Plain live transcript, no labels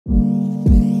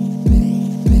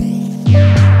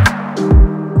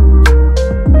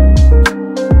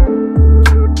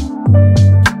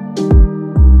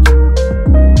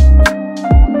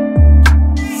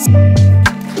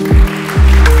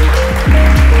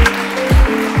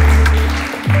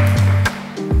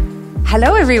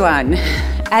Hello everyone.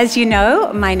 As you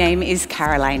know, my name is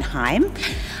Christian Heim.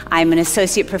 I'm an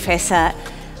Associate Professor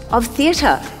of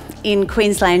Theatre in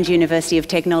Queensland University of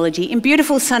Technology in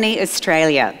beautiful sunny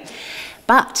Australia.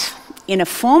 But in a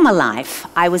former life,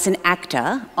 I was an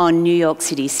actor on New York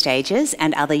City stages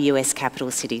and other US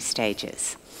capital city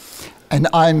stages. And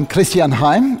I'm Christian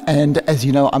Heim, and as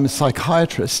you know, I'm a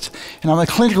psychiatrist, and I'm a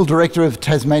clinical director of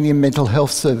Tasmanian Mental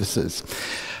Health Services.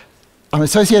 I'm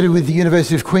associated with the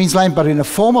University of Queensland, but in a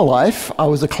former life, I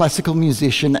was a classical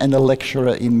musician and a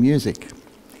lecturer in music.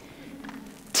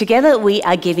 Together, we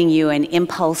are giving you an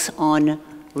impulse on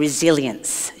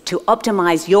resilience, to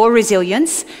optimize your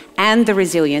resilience and the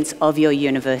resilience of your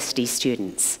university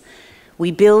students.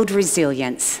 We build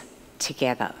resilience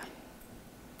together.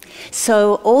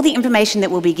 So all the information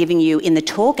that we'll be giving you in the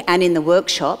talk and in the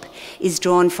workshop is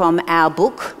drawn from our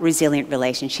book, Resilient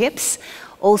Relationships,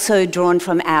 also drawn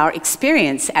from our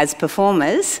experience as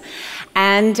performers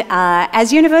and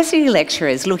as university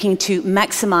lecturers looking to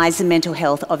maximize the mental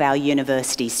health of our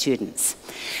university students.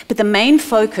 But the main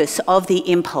focus of the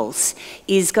impulse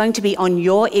is going to be on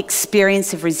your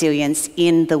experience of resilience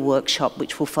in the workshop,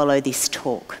 which will follow this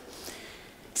talk.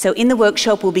 So in the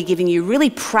workshop, we'll be giving you really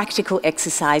practical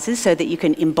exercises so that you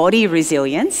can embody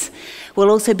resilience. We'll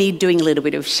also be doing a little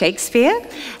bit of Shakespeare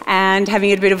and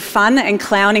having a bit of fun and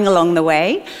clowning along the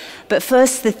way. But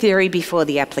first, the theory before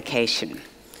the application.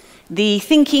 The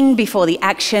thinking before the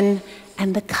action,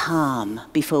 and the calm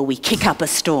before we kick up a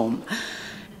storm.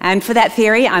 And for that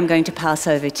theory, I'm going to pass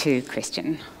over to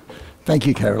Christian. Thank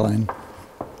you, Caroline.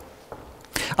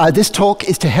 This talk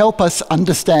is to help us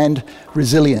understand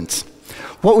resilience.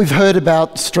 What we've heard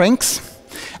about strengths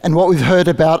and what we've heard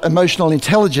about emotional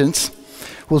intelligence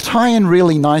will tie in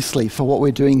really nicely for what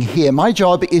we're doing here. My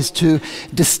job is to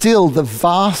distill the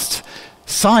vast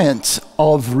science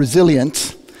of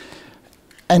resilience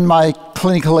and my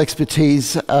clinical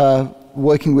expertise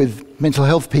working with mental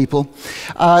health people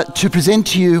to present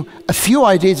to you a few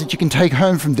ideas that you can take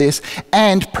home from this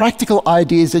and practical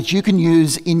ideas that you can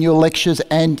use in your lectures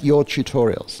and your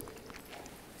tutorials.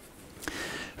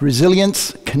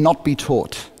 Resilience cannot be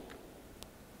taught,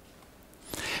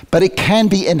 but it can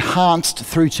be enhanced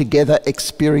through together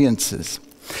experiences.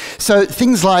 So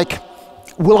things like,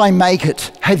 will I make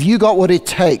it? Have you got what it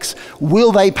takes?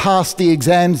 Will they pass the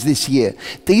exams this year?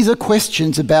 These are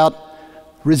questions about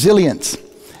resilience.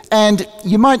 And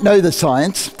you might know the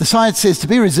science. The science says to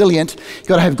be resilient, you've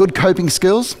got to have good coping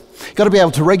skills. You've got to be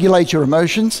able to regulate your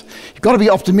emotions. You've got to be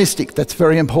optimistic. That's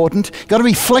very important. You've got to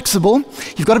be flexible.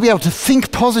 You've got to be able to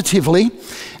think positively.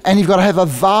 And you've got to have a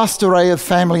vast array of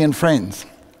family and friends.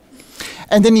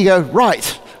 And then you go,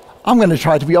 right, I'm going to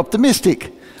try to be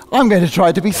optimistic. I'm going to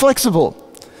try to be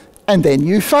flexible. And then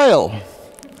you fail.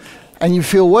 And you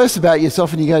feel worse about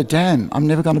yourself and you go, damn, I'm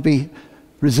never going to be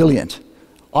resilient.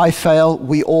 I fail.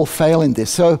 We all fail in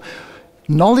this. So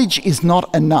knowledge is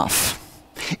not enough.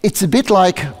 It's a bit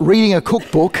like reading a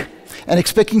cookbook and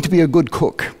expecting to be a good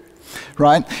cook,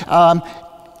 right?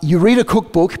 You read a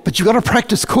cookbook, but you've got to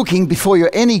practice cooking before you're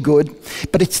any good,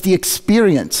 but it's the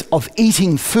experience of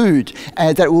eating food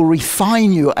that will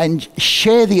refine you and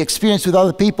share the experience with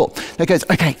other people that goes,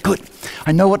 okay, good,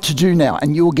 I know what to do now,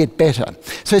 and you will get better.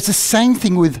 So it's the same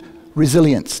thing with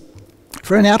resilience.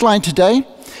 For an outline today,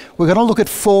 we're going to look at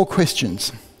 4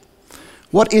 questions.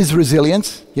 What is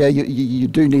resilience? Yeah, you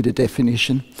do need a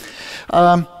definition.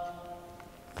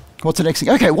 What's the next thing?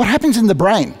 Okay, what happens in the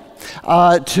brain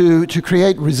to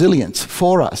create resilience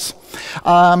for us?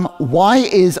 Why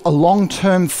is a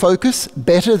long-term focus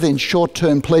better than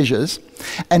short-term pleasures?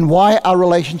 And why are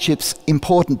relationships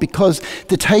important? Because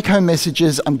the take-home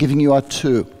messages I'm giving you are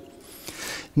 2.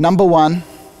 Number 1,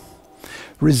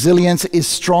 resilience is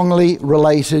strongly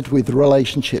related with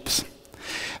relationships.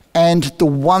 And the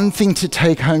one thing to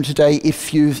take home today,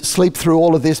 if you sleep through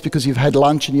all of this because you've had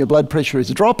lunch and your blood pressure is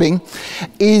dropping,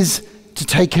 is to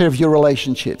take care of your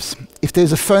relationships. If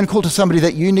there's a phone call to somebody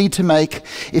that you need to make,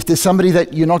 if there's somebody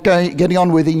that you're not getting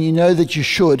on with and you know that you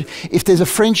should, if there's a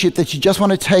friendship that you just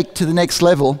want to take to the next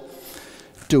level,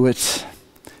 do it.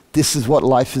 This is what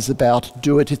life is about.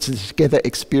 Do it. It's a together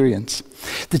experience.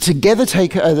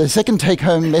 The second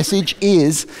take-home message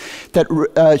is that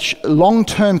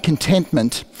long-term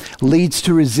contentment leads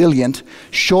to resilient.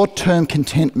 Short-term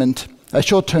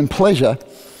pleasure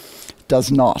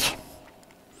does not.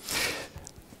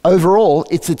 Overall,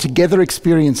 it's the together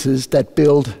experiences that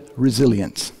build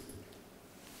resilience.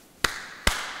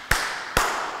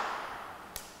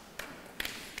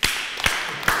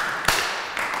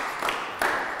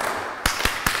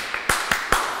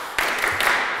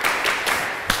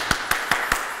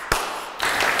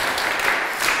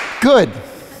 Good.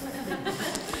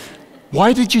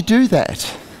 Why did you do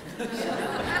that?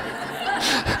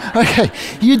 Okay,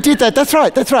 you did that. That's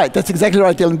right. That's exactly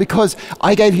right, Dylan, because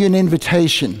I gave you an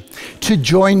invitation to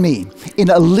join me in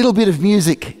a little bit of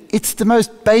music. It's the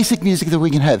most basic music that we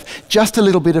can have, just a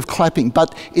little bit of clapping,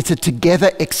 but it's a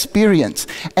together experience.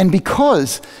 And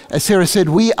because, as Sarah said,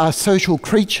 we are social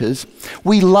creatures,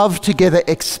 we love together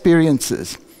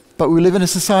experiences. But we live in a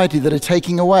society that are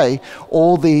taking away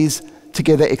all these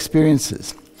together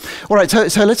experiences. All right,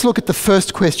 so let's look at the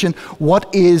first question.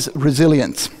 What is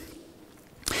resilience?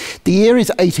 The year is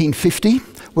 1850.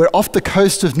 We're off the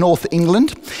coast of North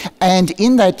England, and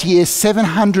in that year,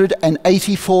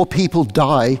 784 people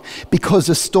die because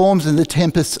the storms and the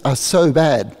tempests are so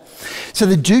bad. So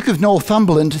the Duke of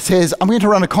Northumberland says, I'm going to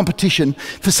run a competition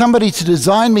for somebody to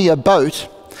design me a boat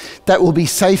that will be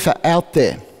safer out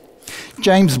there.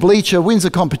 James Bleacher wins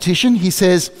a competition. He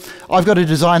says, I've got a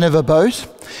design of a boat,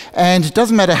 and it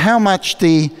doesn't matter how much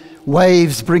the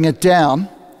waves bring it down,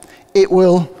 it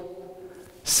will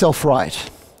self-right.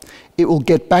 It will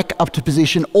get back up to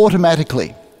position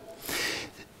automatically.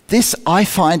 This, I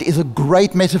find, is a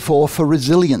great metaphor for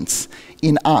resilience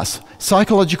in us.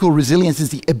 Psychological resilience is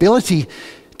the ability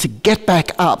to get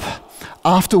back up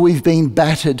after we've been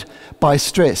battered by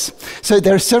stress. So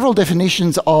there are several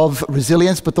definitions of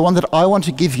resilience, but the one that I want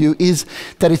to give you is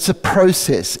that it's a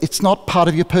process. It's not part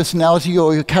of your personality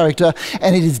or your character,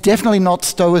 and it is definitely not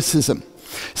stoicism.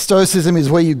 Stoicism is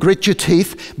where you grit your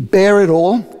teeth, bear it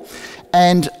all,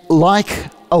 and like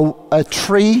a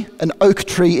tree, an oak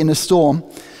tree in a storm,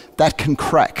 that can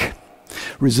crack.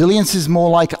 Resilience is more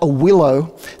like a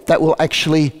willow that will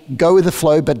actually go with the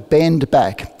flow but bend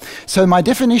back. So my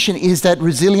definition is that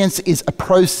resilience is a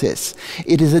process.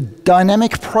 It is a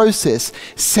dynamic process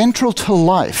central to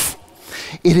life.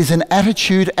 It is an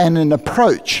attitude and an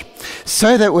approach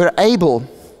so that we're able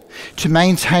to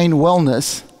maintain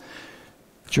wellness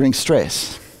during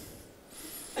stress.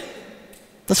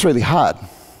 That's really hard.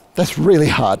 That's really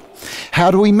hard.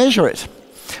 How do we measure it?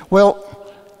 Well,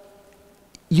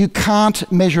 you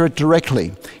can't measure it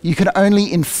directly. You can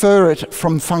only infer it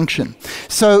from function.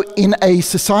 So in a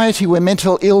society where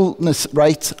mental illness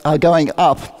rates are going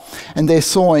up and they're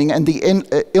soaring, and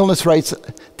the illness rates,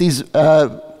 these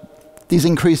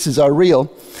increases are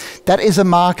real, that is a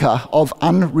marker of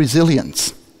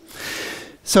unresilience.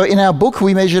 So in our book,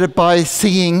 we measured it by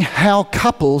seeing how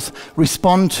couples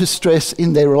respond to stress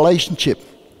in their relationship.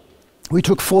 We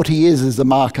took 40 years as the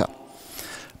marker.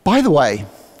 By the way,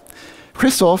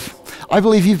 Christoph, I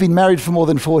believe you've been married for more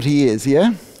than 40 years,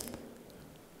 yeah?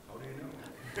 How do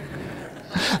you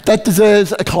know? That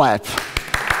deserves a clap.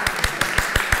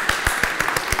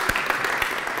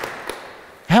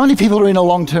 How many people are in a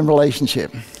long-term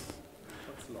relationship?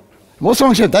 What's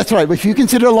long-term? That's right. If you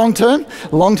consider a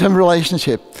long-term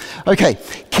relationship. Okay,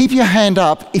 keep your hand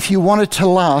up if you want it to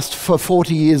last for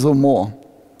 40 years or more.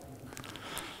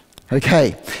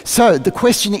 Okay, so the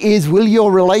question is, will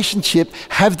your relationship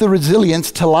have the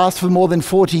resilience to last for more than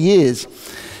 40 years?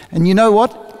 And you know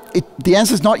what? The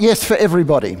answer is not yes for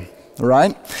everybody, all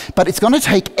right? But it's going to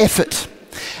take effort.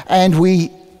 And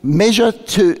we measure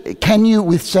can you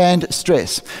withstand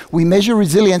stress? We measure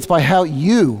resilience by how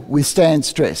you withstand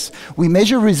stress. We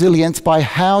measure resilience by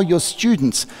how your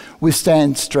students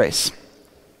withstand stress.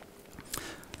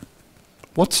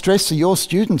 What stress are your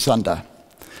students under?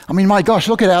 I mean, my gosh,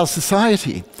 look at our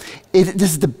society.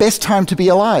 This is the best time to be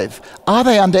alive. Are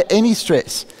they under any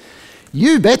stress?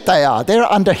 You bet they are.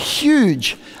 They're under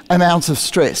huge amounts of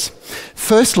stress.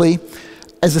 Firstly,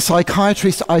 as a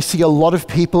psychiatrist, I see a lot of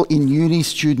people in uni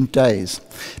student days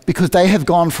because they have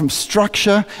gone from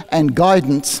structure and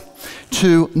guidance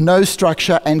to no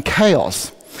structure and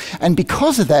chaos. And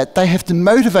because of that, they have to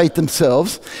motivate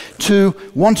themselves to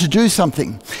want to do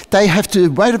something. They have to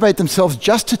motivate themselves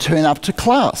just to turn up to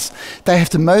class. They have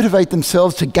to motivate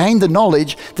themselves to gain the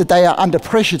knowledge that they are under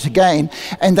pressure to gain,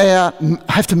 and they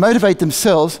have to motivate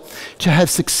themselves to have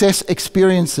success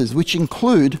experiences, which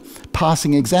include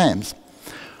passing exams.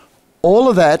 All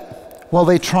of that while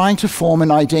they're trying to form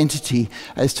an identity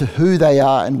as to who they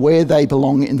are and where they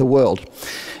belong in the world.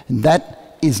 And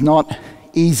that is not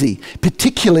easy,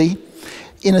 particularly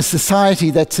in a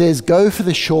society that says go for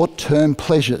the short-term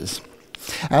pleasures.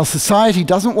 Our society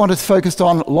doesn't want us focused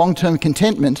on long-term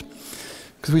contentment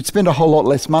because we'd spend a whole lot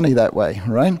less money that way,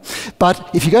 right? But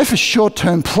if you go for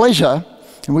short-term pleasure,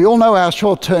 and we all know our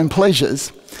short-term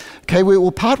pleasures, okay, we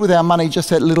will part with our money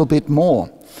just that little bit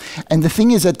more. And the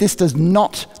thing is that this does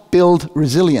not build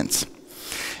resilience.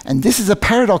 And this is a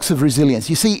paradox of resilience.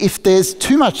 You see, if there's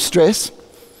too much stress,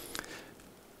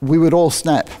 we would all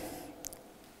snap.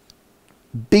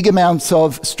 Big amounts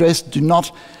of stress do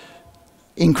not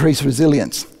increase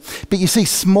resilience. But you see,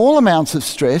 small amounts of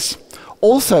stress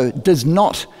also does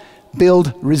not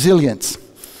build resilience.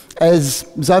 As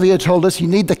Xavier told us, you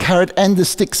need the carrot and the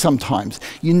stick sometimes.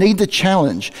 You need the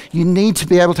challenge. You need to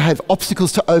be able to have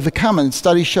obstacles to overcome. And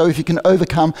studies show if you can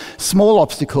overcome small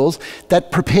obstacles,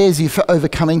 that prepares you for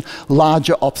overcoming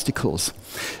larger obstacles.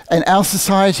 And our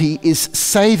society is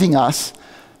saving us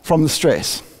from the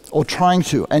stress, or trying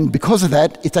to. And because of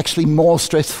that, it's actually more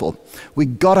stressful.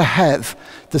 We've got to have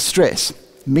the stress.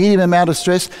 Medium amount of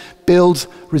stress builds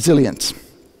resilience.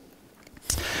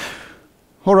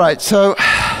 All right, so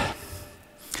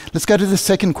let's go to the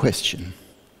second question.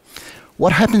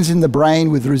 What happens in the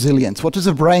brain with resilience? What does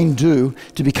the brain do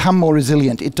to become more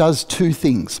resilient? It does two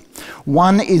things.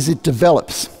 One is it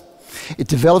develops. It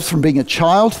develops from being a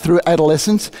child through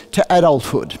adolescence to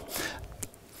adulthood.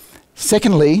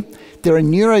 Secondly, there are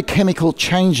neurochemical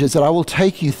changes that I will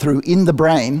take you through in the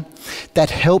brain that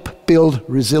help build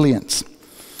resilience.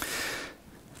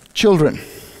 Children.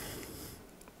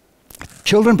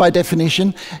 Children, by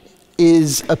definition,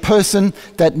 is a person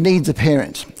that needs a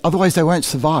parent. Otherwise, they won't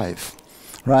survive,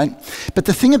 right? But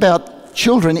the thing about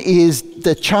children is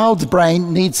the child's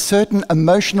brain needs certain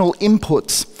emotional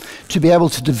inputs to be able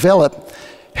to develop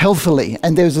healthily.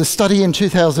 And there's a study in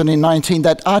 2019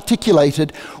 that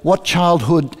articulated what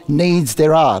childhood needs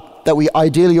there are that we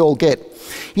ideally all get.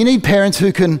 You need parents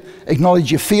who can acknowledge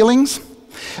your feelings,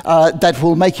 that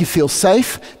will make you feel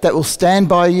safe, that will stand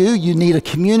by you. You need a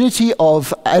community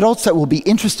of adults that will be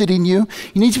interested in you.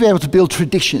 You need to be able to build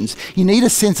traditions. You need a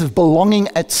sense of belonging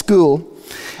at school,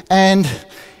 and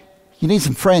you need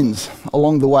some friends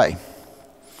along the way.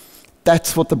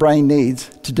 That's what the brain needs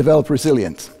to develop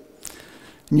resilience.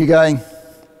 And you're going,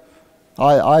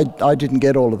 I didn't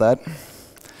get all of that.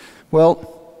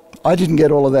 Well, I didn't get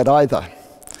all of that either.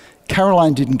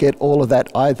 Caroline didn't get all of that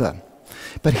either.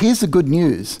 But here's the good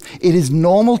news. It is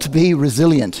normal to be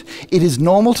resilient. It is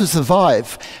normal to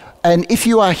survive. And if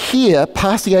you are here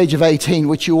past the age of 18,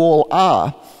 which you all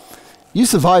are, you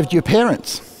survived your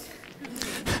parents.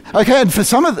 Okay, and for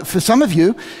some of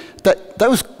you, that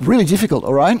was really difficult,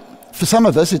 all right? For some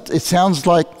of us, it sounds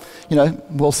like,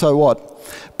 well, so what?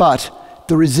 But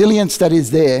the resilience that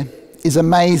is there is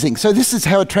amazing. So this is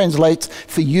how it translates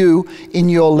for you in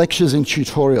your lectures and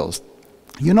tutorials.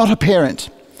 You're not a parent,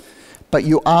 but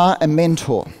you are a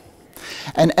mentor.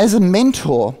 And as a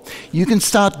mentor, you can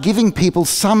start giving people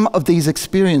some of these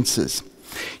experiences.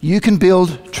 You can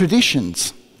build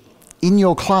traditions in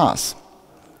your class.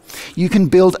 You can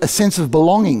build a sense of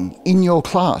belonging in your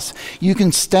class. You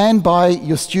can stand by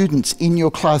your students in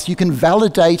your class. You can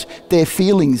validate their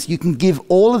feelings. You can give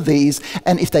all of these,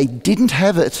 and if they didn't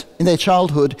have it in their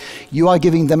childhood, you are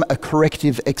giving them a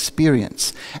corrective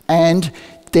experience. And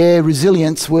their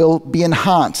resilience will be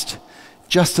enhanced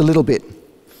just a little bit.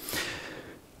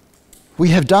 We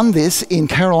have done this in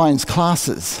Caroline's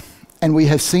classes, and we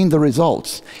have seen the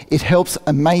results. It helps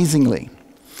amazingly.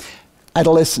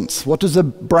 Adolescence. What does the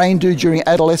brain do during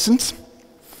adolescence?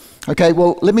 Okay,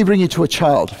 well, let me bring you to a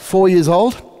child, 4 years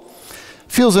old,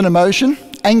 feels an emotion,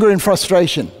 anger and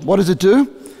frustration. What does it do?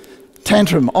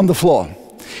 Tantrum on the floor.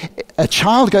 A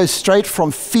child goes straight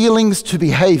from feelings to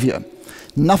behavior.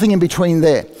 Nothing in between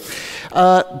there.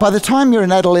 By the time you're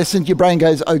an adolescent, your brain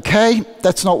goes, okay,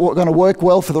 that's not going to work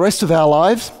well for the rest of our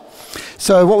lives.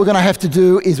 So what we're going to have to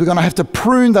do is we're going to have to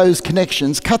prune those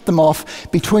connections, cut them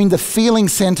off between the feeling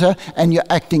center and your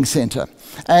acting center.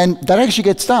 And that actually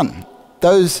gets done.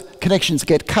 Those connections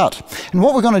get cut. And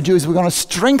what we're going to do is we're going to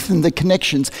strengthen the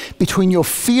connections between your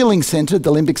feeling center,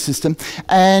 the limbic system,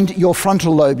 and your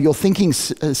frontal lobe, your thinking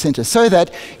center, so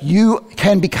that you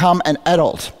can become an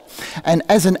adult. And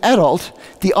as an adult,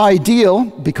 the ideal,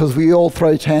 because we all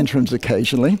throw tantrums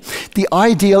occasionally, the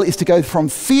ideal is to go from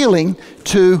feeling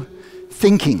to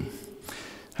thinking.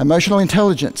 Emotional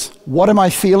intelligence. What am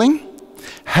I feeling?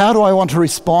 How do I want to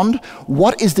respond?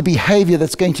 What is the behavior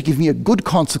that's going to give me a good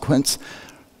consequence,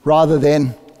 rather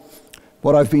than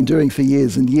what I've been doing for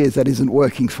years and years that isn't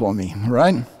working for me,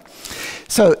 right?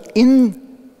 So in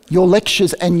your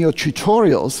lectures and your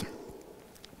tutorials,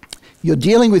 you're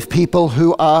dealing with people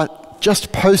who are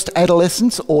just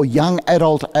post-adolescence or young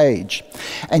adult age.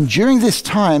 And during this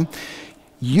time,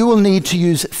 you will need to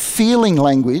use feeling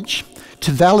language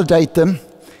to validate them,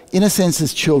 in a sense,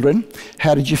 as children.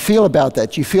 How did you feel about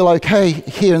that? Do you feel okay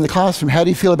here in the classroom? How do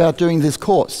you feel about doing this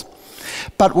course?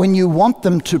 But when you want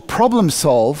them to problem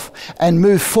solve and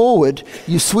move forward,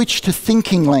 you switch to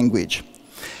thinking language.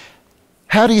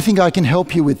 How do you think I can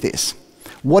help you with this?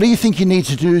 What do you think you need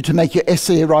to do to make your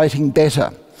essay writing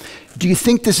better? Do you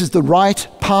think this is the right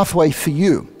pathway for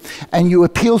you? And you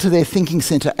appeal to their thinking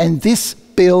center, and this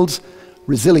builds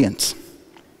resilience.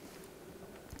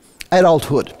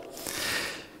 Adulthood.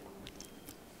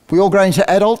 We all grow into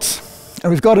adults,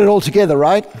 and we've got it all together,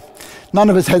 right? None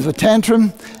of us has a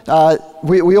tantrum.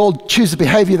 We all choose the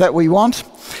behavior that we want.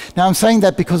 Now, I'm saying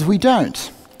that because we don't.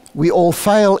 We all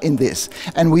fail in this,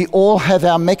 and we all have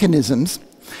our mechanisms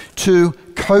to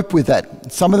cope with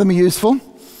that. Some of them are useful,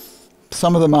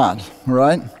 some of them aren't,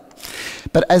 right?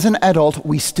 But as an adult,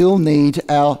 we still need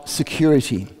our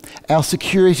security. Our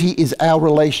security is our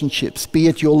relationships, be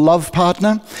it your love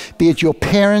partner, be it your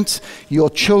parents, your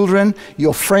children,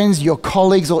 your friends, your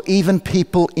colleagues, or even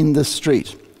people in the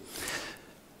street.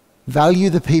 Value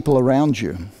the people around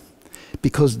you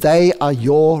because they are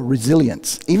your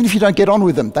resilience. Even if you don't get on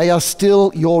with them, they are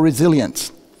still your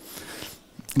resilience.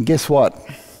 And guess what?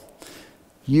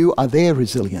 You are their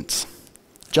resilience.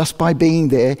 Just by being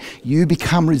there, you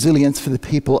become resilience for the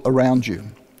people around you.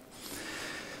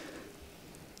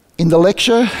 In the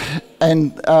lecture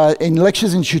and in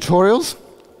lectures and tutorials,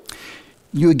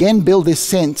 you again build this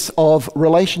sense of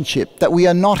relationship, that we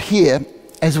are not here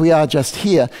as we are just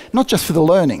here, not just for the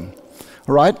learning,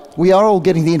 all right? We are all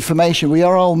getting the information, we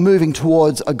are all moving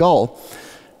towards a goal,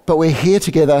 but we're here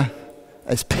together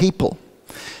as people.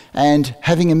 And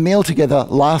having a meal together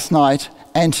last night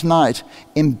and tonight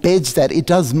embeds that. It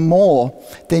does more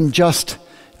than just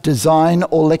design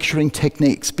or lecturing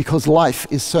techniques, because life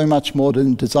is so much more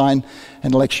than design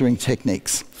and lecturing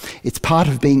techniques. It's part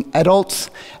of being adults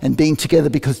and being together,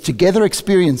 because together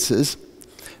experiences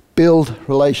build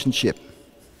relationship.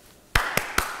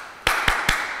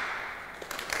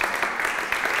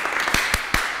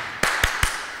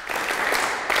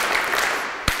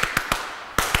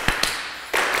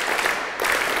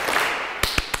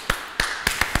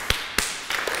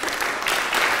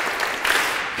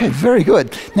 Okay, very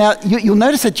good. Now, you'll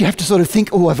notice that you have to sort of think,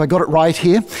 oh, have I got it right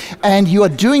here? And you are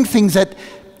doing things that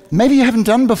maybe you haven't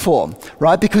done before,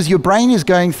 right? Because your brain is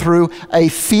going through a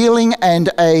feeling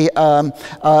and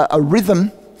a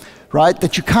rhythm, right,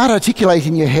 that you can't articulate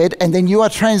in your head, and then you are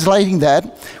translating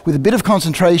that with a bit of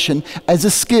concentration as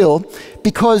a skill,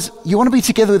 because you want to be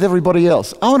together with everybody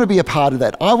else. I want to be a part of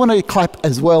that. I want to clap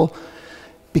as well,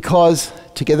 because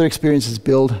together experiences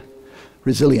build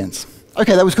resilience.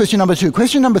 Okay, that was question number 2.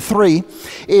 Question number 3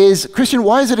 is, Christian,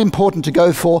 why is it important to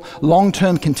go for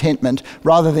long-term contentment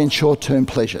rather than short-term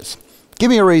pleasures? Give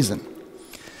me a reason.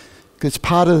 Because it's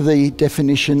part of the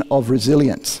definition of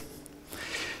resilience.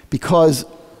 Because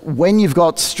when you've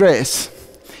got stress,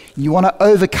 you want to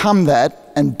overcome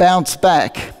that and bounce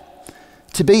back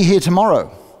to be here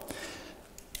tomorrow.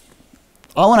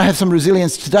 I want to have some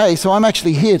resilience today, so I'm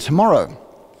actually here tomorrow.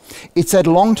 It's that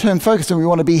long-term focus, and we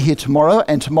want to be here tomorrow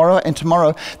and tomorrow and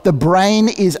tomorrow. The brain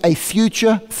is a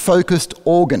future-focused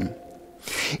organ.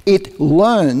 It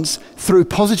learns through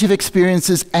positive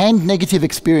experiences and negative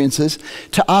experiences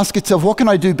to ask itself, what can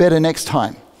I do better next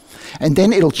time? And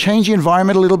then it'll change the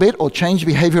environment a little bit, or change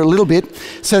behavior a little bit,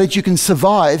 so that you can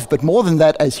survive, but more than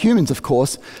that, as humans, of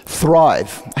course,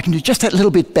 thrive. I can do just that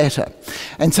little bit better.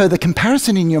 And so the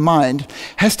comparison in your mind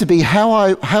has to be,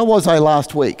 how was I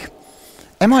last week?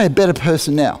 Am I a better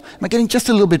person now? Am I getting just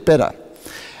a little bit better?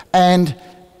 And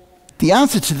the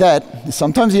answer to that is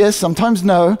sometimes yes, sometimes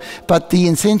no, but the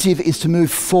incentive is to move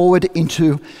forward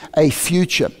into a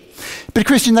future. But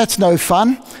Christian, that's no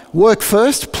fun. Work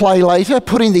first, play later,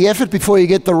 put in the effort before you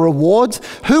get the rewards.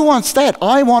 Who wants that?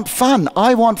 I want fun,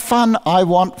 I want fun, I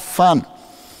want fun.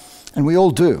 And we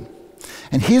all do.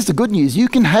 And here's the good news, you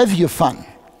can have your fun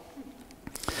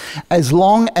as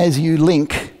long as you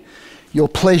link your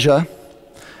pleasure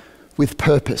with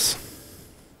purpose.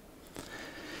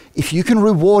 If you can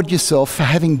reward yourself for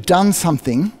having done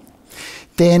something,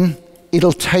 then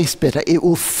it'll taste better, it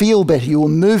will feel better, you will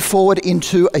move forward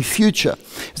into a future.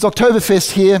 It's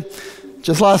Oktoberfest here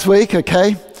just last week,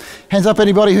 okay? Hands up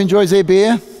anybody who enjoys their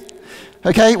beer.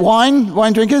 Okay,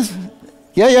 wine drinkers?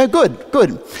 Yeah,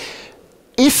 good.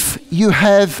 If you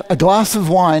have a glass of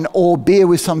wine or beer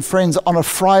with some friends on a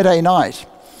Friday night,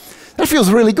 that feels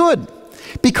really good.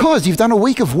 Because you've done a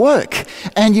week of work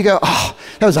and you go, oh,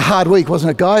 that was a hard week,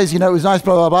 wasn't it, guys? You know, it was nice,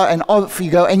 blah, blah, blah, and off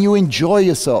you go and you enjoy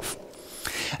yourself.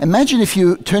 Imagine if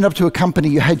you turned up to a company,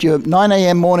 you had your 9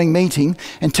 a.m. morning meeting,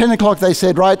 and 10 o'clock they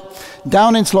said, right,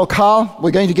 down ins Lokal,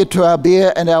 we're going to get to our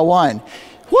beer and our wine.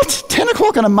 What? 10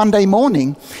 o'clock on a Monday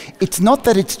morning? It's not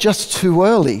that it's just too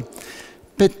early,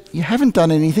 but you haven't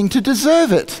done anything to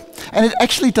deserve it. And it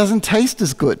actually doesn't taste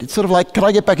as good. It's sort of like, can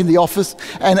I get back in the office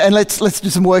and let's do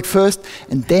some work first,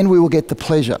 and then we will get the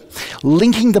pleasure.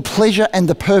 Linking the pleasure and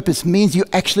the purpose means you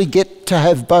actually get to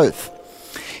have both.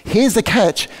 Here's the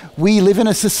catch. We live in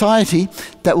a society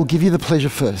that will give you the pleasure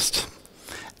first.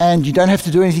 and you don't have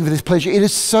to do anything for this pleasure. It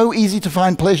is so easy to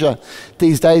find pleasure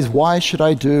these days. Why should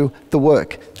I do the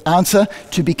work? Answer,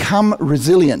 to become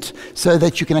resilient so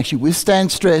that you can actually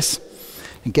withstand stress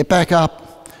and get back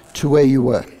up to where you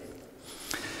were.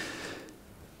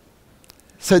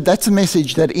 So that's a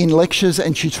message that in lectures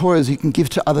and tutorials you can give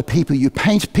to other people. You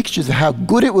paint pictures of how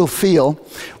good it will feel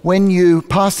when you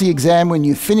pass the exam, when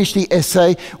you finish the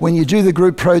essay, when you do the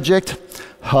group project,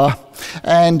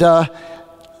 and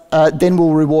then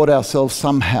we'll reward ourselves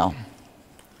somehow.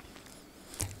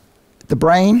 The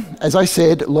brain, as I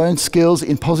said, learns skills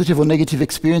in positive or negative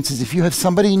experiences. If you have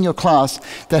somebody in your class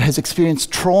that has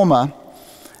experienced trauma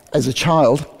as a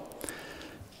child,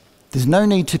 there's no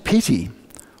need to pity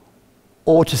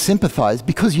or to sympathize,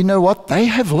 because you know what? They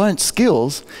have learnt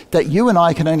skills that you and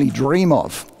I can only dream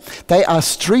of. They are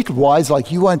streetwise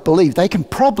like you won't believe. They can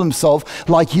problem solve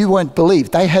like you won't believe.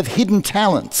 They have hidden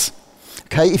talents.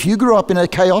 Okay, if you grew up in a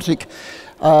chaotic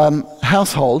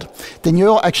household, then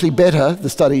you're actually better, the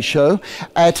studies show,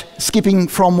 at skipping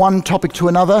from one topic to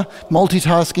another,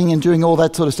 multitasking and doing all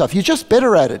that sort of stuff. You're just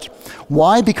better at it.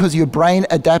 Why? Because your brain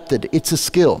adapted. It's a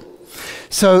skill.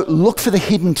 So look for the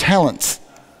hidden talents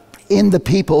in the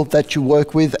people that you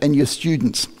work with and your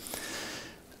students.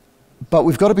 But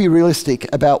we've got to be realistic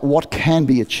about what can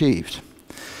be achieved.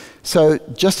 So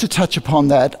just to touch upon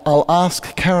that, I'll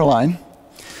ask Caroline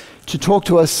to talk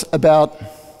to us about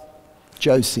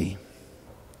Josie.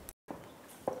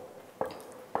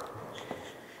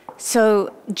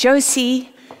 So Josie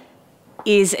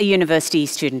is a university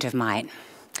student of mine.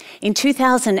 In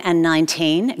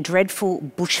 2019, dreadful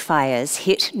bushfires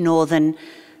hit northern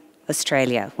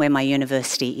Australia, where my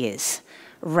university is,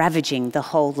 ravaging the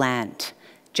whole land.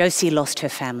 Josie lost her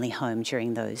family home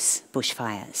during those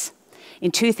bushfires.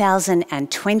 In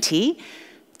 2020,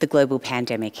 the global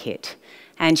pandemic hit,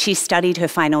 and she studied her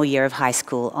final year of high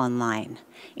school online.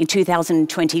 In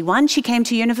 2021, she came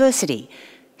to university.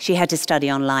 She had to study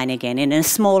online again in a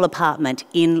small apartment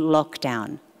in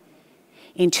lockdown.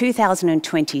 In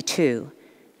 2022,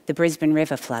 the Brisbane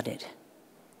River flooded.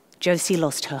 Josie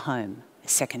lost her home a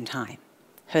second time,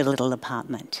 her little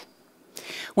apartment.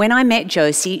 When I met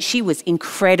Josie, she was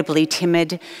incredibly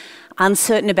timid,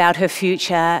 uncertain about her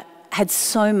future, had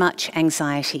so much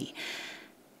anxiety.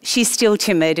 She's still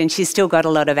timid and she's still got a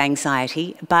lot of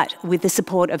anxiety, but with the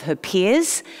support of her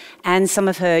peers and some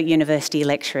of her university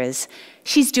lecturers,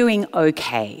 she's doing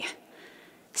okay.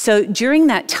 So during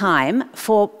that time,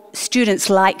 for students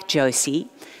like Josie,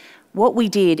 what we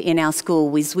did in our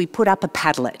school was we put up a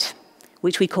Padlet,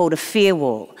 which we called a fear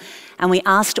wall, and we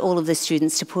asked all of the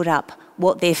students to put up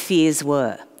what their fears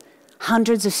were.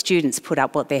 Hundreds of students put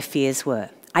up what their fears were.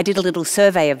 I did a little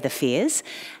survey of the fears,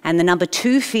 and the number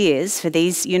 2 fears for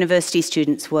these university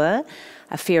students were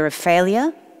a fear of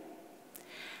failure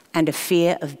and a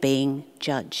fear of being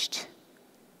judged.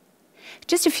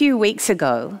 Just a few weeks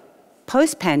ago,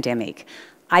 post-pandemic,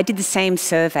 I did the same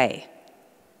survey,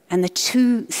 and the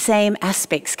 2 same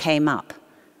aspects came up.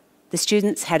 The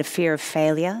students had a fear of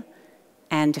failure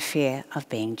and a fear of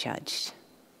being judged.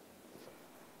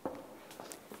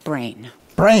 Brain.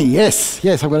 Brain, yes.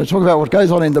 Yes, I'm going to talk about what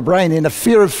goes on in the brain in a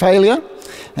fear of failure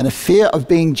and a fear of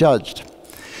being judged.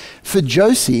 For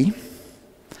Josie,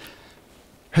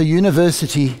 her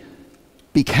university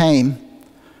became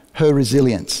her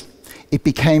resilience. It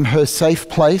became her safe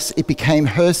place. It became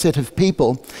her set of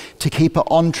people to keep her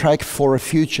on track for a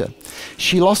future.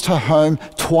 She lost her home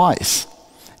twice.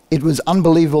 It was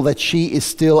unbelievable that she is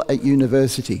still at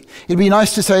university. It'd be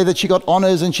nice to say that she got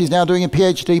honours and she's now doing a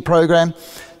PhD program.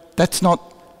 That's not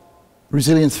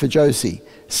resilience for Josie.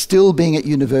 Still being at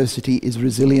university is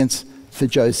resilience for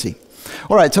Josie.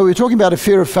 All right, so we're talking about a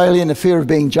fear of failure and a fear of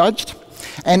being judged.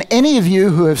 And any of you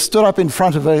who have stood up in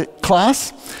front of a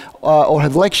class or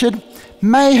have lectured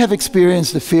may have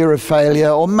experienced a fear of failure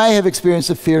or may have experienced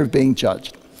a fear of being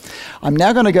judged. I'm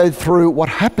now going to go through what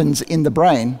happens in the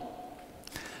brain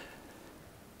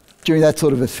during that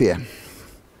sort of a fear.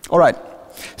 All right,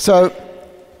 so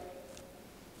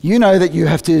you know that you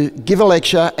have to give a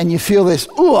lecture and you feel this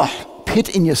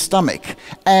pit in your stomach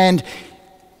and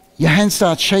your hand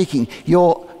starts shaking,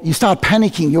 you start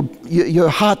panicking, your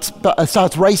heart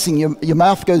starts racing, your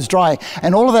mouth goes dry,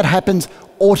 and all of that happens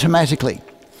automatically.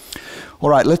 All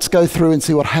right, let's go through and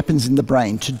see what happens in the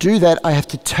brain. To do that, I have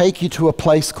to take you to a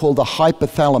place called the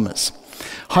hypothalamus.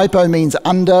 Hypo means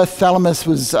under, thalamus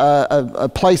was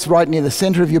a place right near the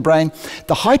center of your brain.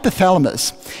 The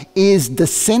hypothalamus is the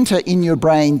center in your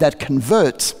brain that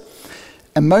converts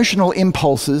emotional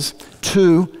impulses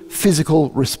to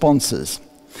physical responses.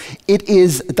 It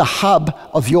is the hub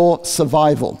of your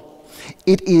survival.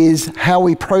 it is how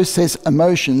we process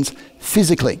emotions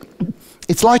physically.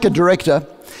 It's like a director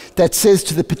that says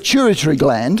to the pituitary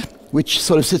gland, which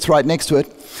sort of sits right next to it,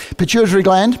 pituitary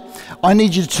gland, I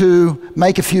need you to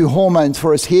make a few hormones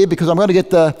for us here because I'm going to get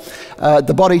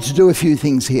the body to do a few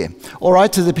things here. All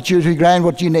right, so the pituitary gland,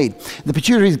 what do you need? The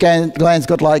pituitary gland's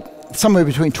got like somewhere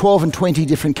between 12 and 20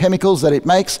 different chemicals that it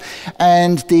makes,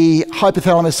 and the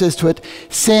hypothalamus says to it,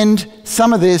 send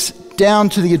some of this down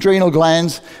to the adrenal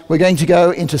glands. We're going to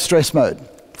go into stress mode.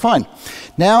 Fine.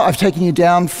 Now I've taken you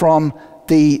down from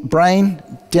the brain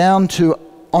down to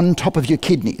on top of your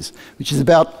kidneys, which is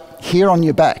about here on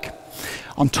your back.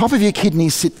 On top of your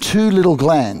kidneys sit two little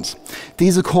glands.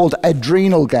 These are called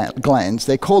adrenal glands.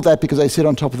 They're called that because they sit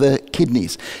on top of the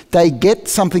kidneys. They get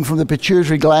something from the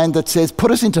pituitary gland that says,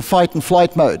 put us into fight and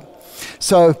flight mode.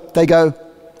 So they go,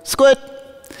 squirt,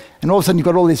 and all of a sudden you've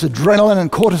got all this adrenaline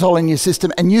and cortisol in your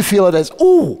system, and you feel it as,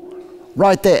 ooh,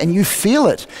 right there, and you feel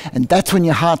it. And that's when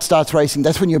your heart starts racing.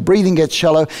 That's when your breathing gets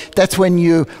shallow. That's when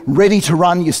you're ready to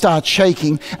run, you start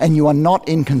shaking, and you are not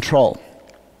in control.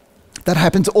 That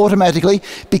happens automatically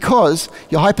because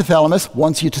your hypothalamus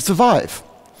wants you to survive.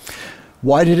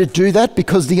 Why did it do that?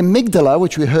 Because the amygdala,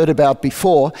 which we heard about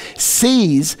before,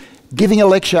 sees giving a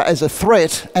lecture as a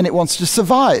threat and it wants to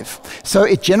survive. So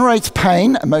it generates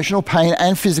pain, emotional pain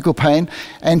and physical pain,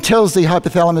 and tells the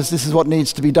hypothalamus this is what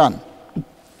needs to be done.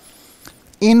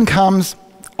 In comes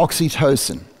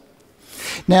oxytocin.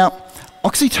 Now,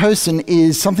 oxytocin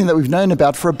is something that we've known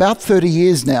about for about 30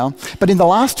 years now, but in the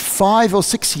last 5 or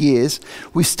 6 years,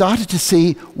 we've started to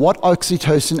see what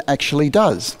oxytocin actually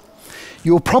does.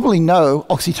 You'll probably know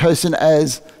oxytocin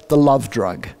as the love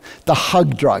drug, the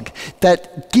hug drug,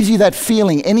 that gives you that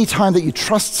feeling anytime that you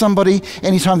trust somebody,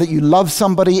 anytime that you love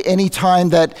somebody, anytime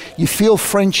that you feel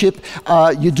friendship,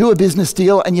 you do a business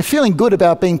deal, and you're feeling good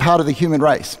about being part of the human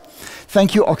race.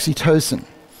 Thank you, oxytocin.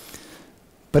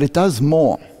 But it does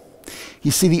more.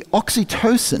 You see, the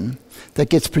oxytocin that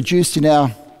gets produced in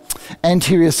our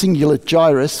anterior cingulate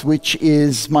gyrus, which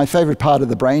is my favorite part of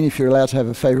the brain, if you're allowed to have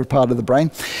a favorite part of the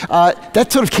brain,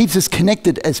 that sort of keeps us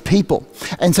connected as people.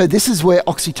 And so this is where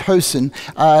oxytocin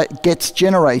gets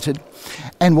generated.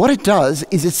 And what it does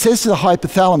is it says to the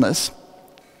hypothalamus,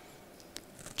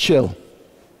 chill.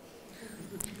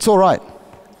 It's all right.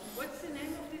 What's the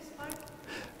name of this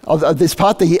part? Of this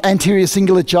part, the anterior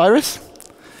cingulate gyrus.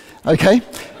 Okay.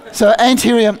 So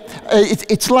anterior,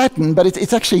 it's Latin, but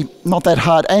it's actually not that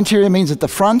hard. Anterior means at the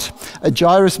front, a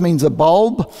gyrus means a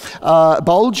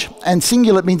bulge, and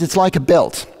cingulate means it's like a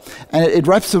belt. And it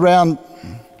wraps around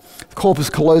corpus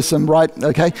callosum, right,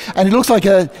 okay? And it looks like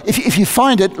if you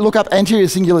find it, look up anterior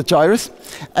cingulate gyrus,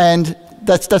 and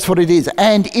that's what it is.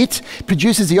 And it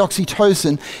produces the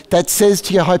oxytocin that says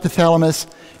to your hypothalamus,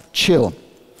 chill.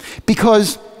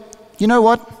 Because, you know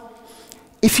what?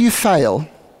 If you fail,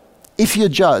 if you're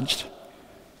judged,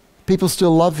 people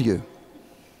still love you.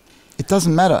 It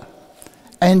doesn't matter.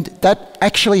 And that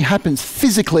actually happens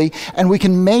physically, and we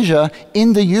can measure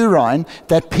in the urine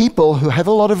that people who have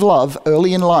a lot of love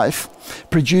early in life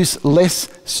produce less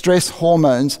stress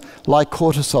hormones like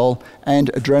cortisol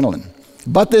and adrenaline.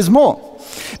 But there's more,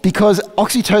 because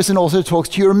oxytocin also talks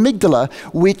to your amygdala,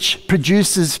 which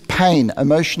produces pain,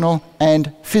 emotional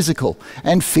and physical,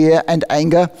 and fear and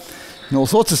anger, and all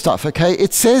sorts of stuff, okay?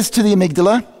 It says to the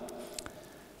amygdala,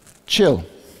 chill.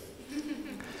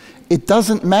 It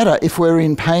doesn't matter if we're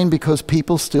in pain because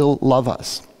people still love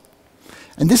us.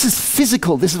 And this is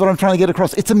physical. This is what I'm trying to get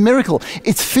across. It's a miracle.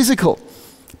 It's physical.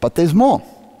 But there's more.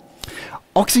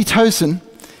 Oxytocin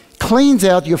cleans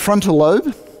out your frontal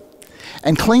lobe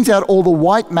and cleans out all the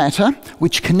white matter,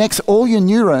 which connects all your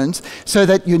neurons so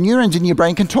that your neurons in your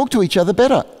brain can talk to each other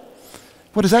better.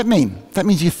 What does that mean? That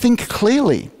means you think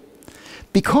clearly.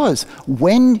 Because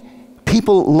when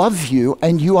people love you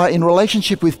and you are in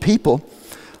relationship with people,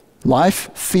 life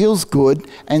feels good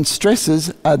and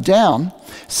stresses are down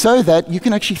so that you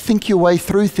can actually think your way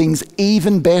through things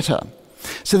even better.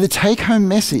 So the take-home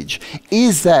message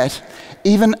is that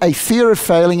even a fear of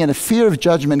failing and a fear of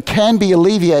judgment can be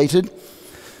alleviated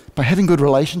by having good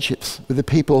relationships with the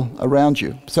people around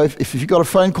you. So if you've got a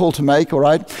phone call to make, all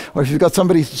right, or if you've got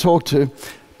somebody to talk to,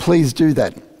 please do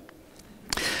that.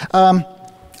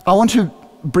 I want to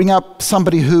bring up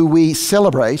somebody who we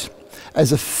celebrate as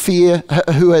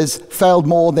who has failed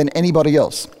more than anybody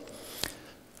else.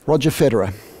 Roger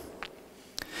Federer.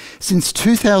 Since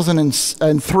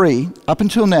 2003, up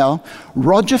until now,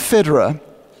 Roger Federer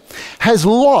has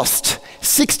lost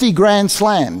 60 Grand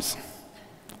Slams.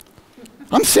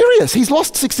 I'm serious, he's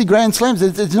lost 60 Grand Slams.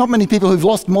 There's not many people who've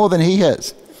lost more than he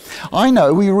has. I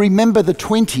know, we remember the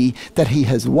 20 that he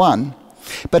has won,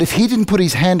 But if he didn't put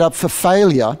his hand up for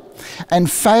failure and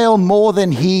fail more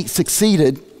than he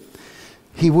succeeded,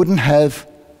 he wouldn't have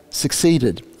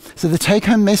succeeded. So the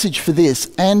take-home message for this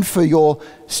and for your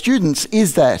students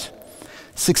is that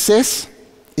success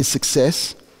is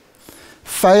success.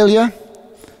 Failure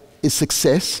is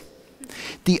success.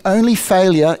 The only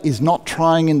failure is not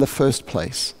trying in the first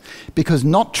place, because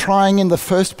not trying in the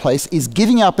first place is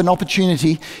giving up an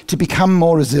opportunity to become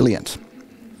more resilient.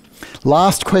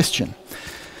 Last question.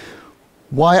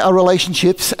 Why are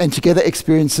relationships and together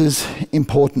experiences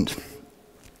important?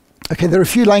 Okay, there are a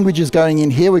few languages going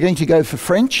in here. We're going to go for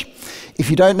French. If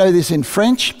you don't know this in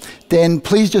French, then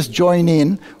please just join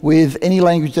in with any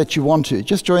language that you want to.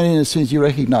 Just join in as soon as you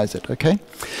recognize it, okay?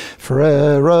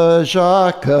 Frère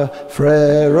Jacques,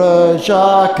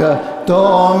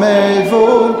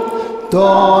 dormez-vous,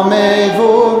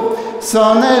 dormez-vous,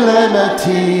 sonnez les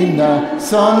matines,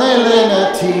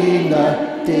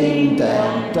 ding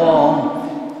dang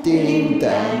dong, ding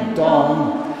dang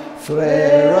dong.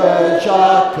 Frère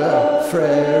Jacques,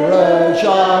 frère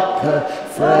Jacques,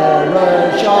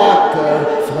 frère Jacques,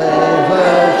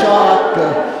 frère Jacques,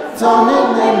 sonnez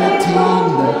les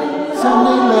matines,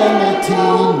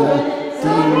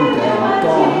 ding dang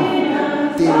dong,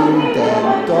 ding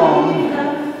dang dong.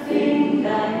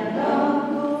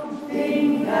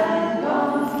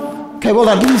 Okay, well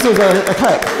done. Give yourselves a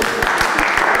clap.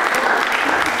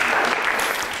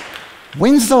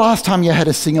 When's the last time you had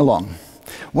a sing-along?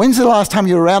 When's the last time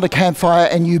you were around a campfire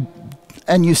and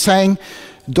you sang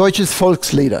Deutsches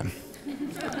Volkslieder?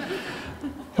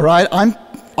 All right,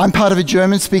 I'm part of a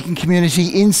German-speaking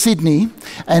community in Sydney,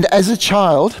 and as a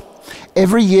child,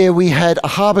 every year we had a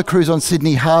harbour cruise on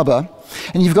Sydney Harbour,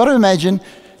 and you've got to imagine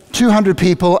 200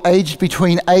 people aged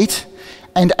between 8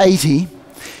 and 80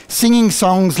 singing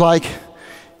songs like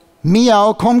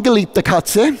Miau, komm geliebte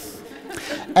Katze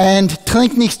and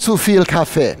Trink nicht zu viel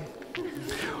Kaffee.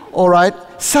 All right,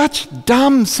 such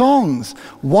dumb songs.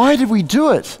 Why did we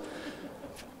do it?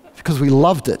 Because we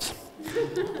loved it.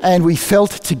 And we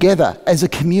felt together as a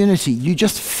community. You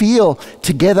just feel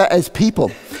together as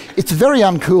people. It's a very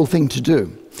uncool thing to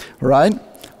do, right?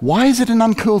 Why is it an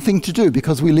uncool thing to do?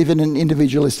 Because we live in an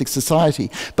individualistic society.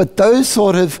 But those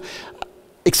sort of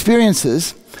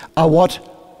experiences are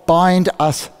what bind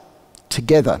us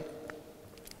together.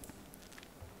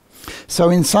 So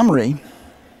in summary,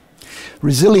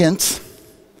 resilience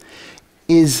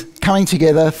is coming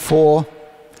together for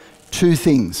two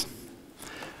things.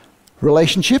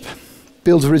 Relationship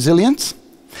builds resilience,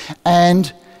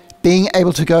 and being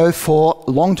able to go for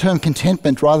long-term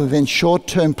contentment rather than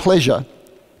short-term pleasure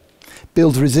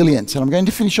builds resilience. And I'm going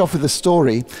to finish off with a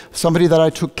story of somebody that I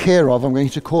took care of. I'm going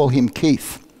to call him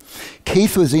Keith.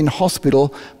 Keith was in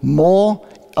hospital more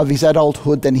of his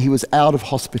adulthood than he was out of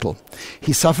hospital.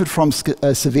 He suffered from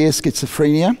severe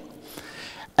schizophrenia,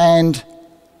 and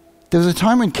there was a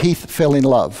time when Keith fell in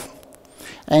love,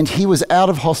 and he was out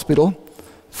of hospital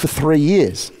for 3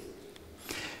 years.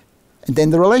 And then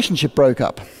the relationship broke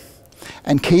up,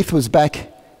 and Keith was back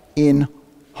in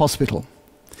hospital.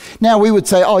 Now we would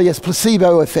say, oh yes,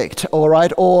 placebo effect, all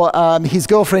right, or his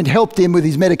girlfriend helped him with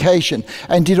his medication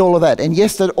and did all of that. And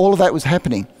yes, all of that was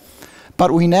happening.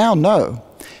 But we now know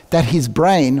that his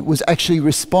brain was actually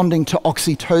responding to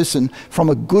oxytocin from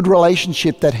a good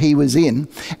relationship that he was in,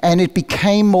 and it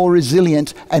became more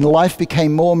resilient and life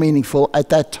became more meaningful at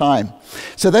that time.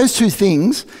 So those two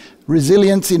things,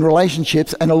 resilience in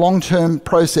relationships and a long-term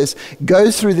process,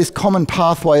 goes through this common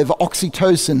pathway of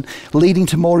oxytocin leading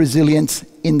to more resilience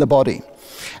in the body.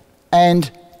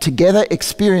 And together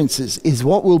experiences is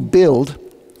what will build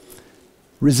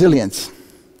resilience.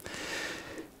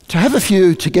 To have a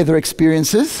few together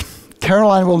experiences,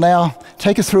 Caroline will now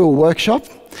take us through a workshop,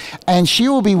 and she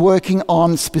will be working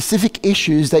on specific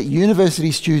issues that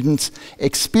university students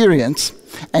experience,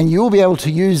 and you'll be able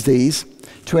to use these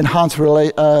to enhance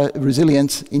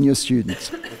resilience in your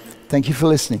students. Thank you for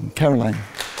listening. Caroline.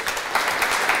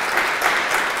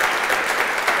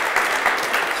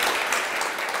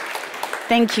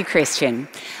 Thank you, Christian.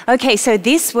 Okay, so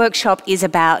this workshop is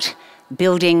about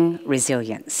building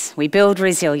resilience. We build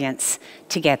resilience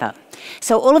together.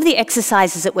 So all of the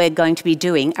exercises that we're going to be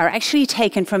doing are actually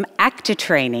taken from actor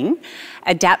training,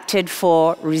 adapted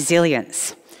for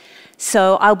resilience.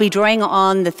 So I'll be drawing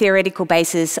on the theoretical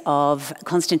basis of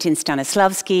Konstantin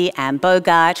Stanislavski and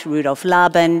Bogart, Rudolf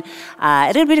Laban, a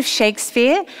little bit of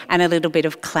Shakespeare, and a little bit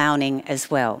of clowning as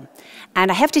well.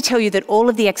 And I have to tell you that all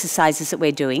of the exercises that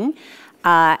we're doing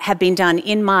have been done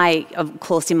of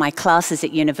course, in my classes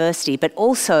at university, but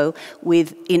also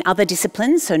in other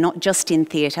disciplines, so not just in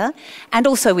theatre, and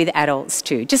also with adults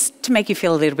too, just to make you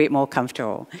feel a little bit more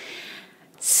comfortable.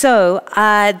 So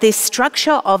the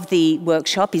structure of the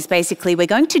workshop is basically we're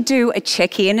going to do a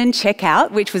check-in and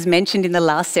check-out, which was mentioned in the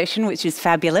last session, which is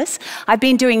fabulous. I've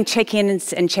been doing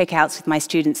check-ins and check-outs with my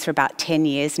students for about 10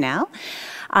 years now.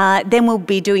 Then we'll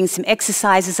be doing some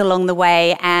exercises along the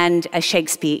way and a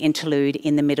Shakespeare interlude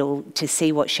in the middle to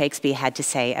see what Shakespeare had to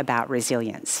say about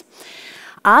resilience.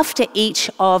 After each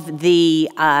of the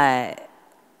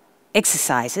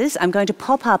exercises, I'm going to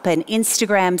pop up an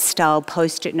Instagram-style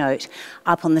post-it note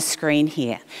up on the screen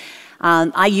here.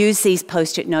 I use these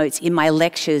post-it notes in my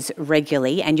lectures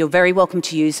regularly, and you're very welcome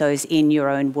to use those in your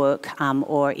own work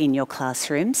or in your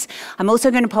classrooms. I'm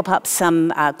also going to pop up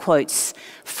some quotes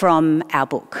from our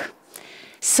book.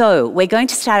 So we're going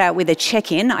to start out with a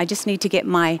check-in. I just need to get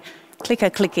my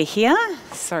clicker here.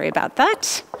 Sorry about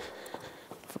that.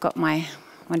 Forgot my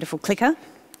wonderful clicker.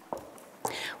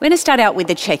 We're going to start out with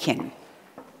the check-in.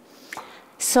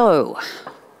 So,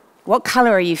 what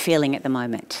colour are you feeling at the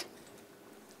moment?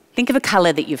 Think of a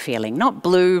colour that you're feeling, not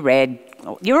blue, red.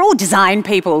 You're all design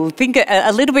people. Think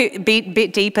a little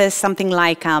bit deeper, something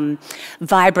like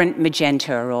vibrant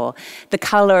magenta, or the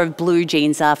colour of blue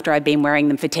jeans after I've been wearing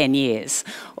them for 10 years,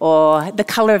 or the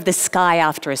colour of the sky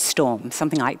after a storm,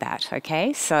 something like that,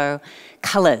 okay? So,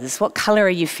 colours. What colour are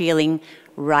you feeling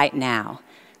right now?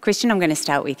 Christian, I'm going to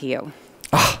start with you.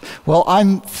 Well,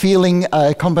 I'm feeling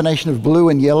a combination of blue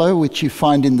and yellow, which you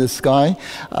find in the sky,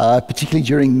 particularly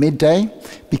during midday,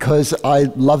 because I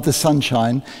love the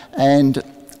sunshine and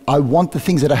I want the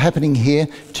things that are happening here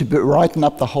to brighten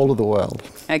up the whole of the world.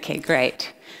 Okay,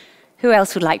 great. Who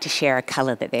else would like to share a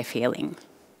colour that they're feeling?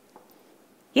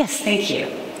 Yes, thank you.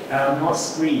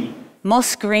 Moss green.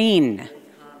 Moss green.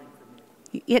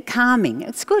 Yeah, calming.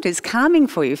 It's good. It's calming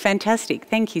for you. Fantastic.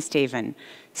 Thank you, Stephen.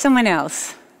 Someone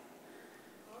else?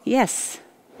 Yes.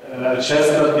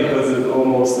 Chestnut, because it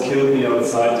almost killed me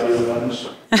outside during lunch.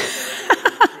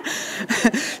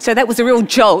 So that was a real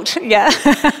jolt, yeah.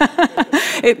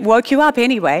 It woke you up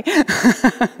anyway.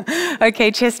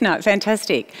 Okay, chestnut,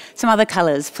 fantastic. Some other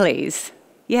colours, please.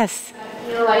 Yes. I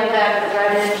feel like that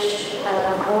reddish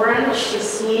orange you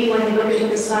see when you look into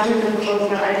the sun and close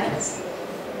your eyes.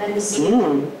 And you see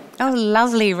it. Oh,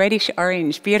 lovely, reddish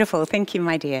orange. Beautiful. Thank you,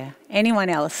 my dear. Anyone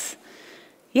else?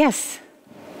 Yes.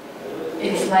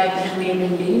 It's like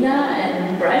between Lena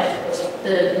and Brett,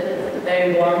 the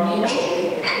very warm Lena.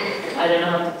 I don't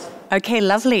know. Okay,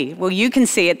 lovely. Well, you can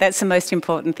see it. That's the most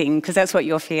important thing, because that's what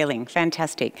you're feeling.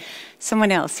 Fantastic.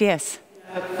 Someone else, yes.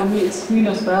 For me, it's green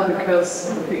as well,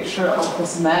 because the picture of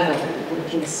this man,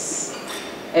 which is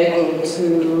able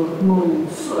to move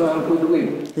with the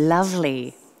wind.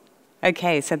 Lovely.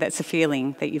 Okay, so that's a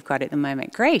feeling that you've got at the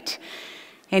moment. Great.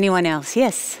 Anyone else?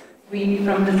 Yes. Green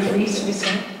from the trees, we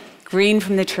say. Green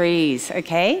from the trees.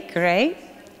 Okay, great.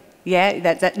 Yeah,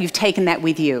 that you've taken that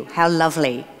with you. How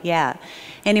lovely. Yeah.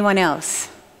 Anyone else?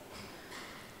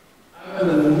 I'm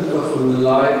in the mood of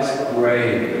light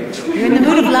grey. You're in the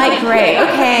mood of light grey.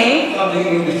 Okay. Something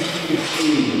in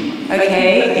between.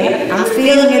 Okay. Yeah. I'm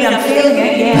feeling it.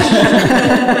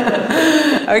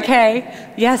 Yeah. Okay.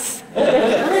 Yes.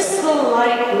 Crystal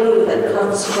light blue that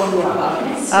comes from your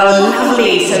eyes. Oh,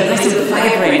 lovely. So nice and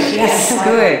vibrant. Yes,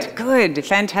 good,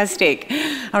 fantastic.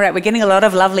 All right, we're getting a lot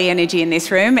of lovely energy in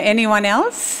this room. Anyone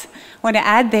else want to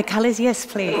add their colours? Yes,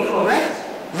 please.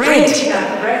 Red.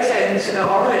 Yeah, red and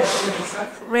orange.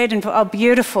 Red and, oh,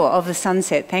 beautiful, of the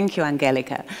sunset. Thank you,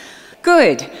 Angelica.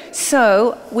 Good.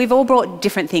 So we've all brought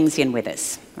different things in with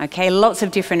us, okay? Lots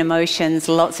of different emotions,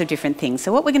 lots of different things.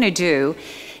 So what we're going to do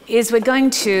is we're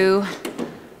going to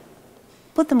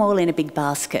put them all in a big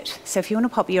basket. So if you want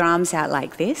to pop your arms out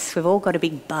like this, we've all got a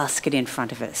big basket in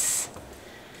front of us.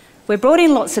 We brought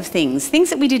in lots of things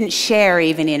that we didn't share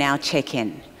even in our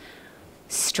check-in.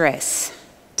 Stress,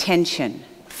 tension,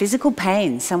 physical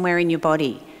pain somewhere in your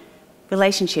body,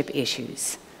 relationship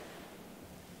issues,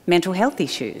 mental health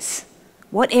issues.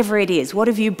 Whatever it is, what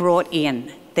have you brought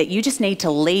in that you just need to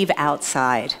leave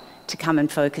outside to come and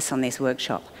focus on this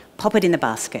workshop? Pop it in the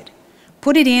basket.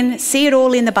 Put it in, see it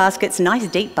all in the basket. It's a nice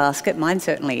deep basket, mine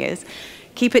certainly is.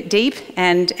 Keep it deep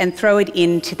and throw it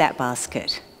into that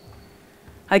basket.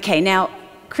 Okay, now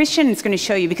Christian is going to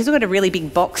show you, because we've got a really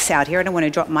big box out here. I don't want to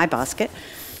drop my basket.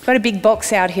 Got a big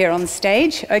box out here on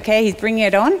stage. Okay, he's bringing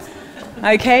it on.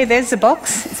 Okay, there's the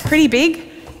box. It's pretty big.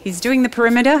 He's doing the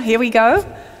perimeter. Here we go.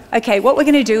 Okay, what we're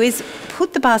going to do is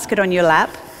put the basket on your lap,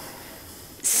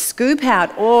 scoop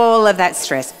out all of that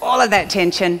stress, all of that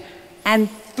tension,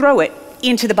 and throw it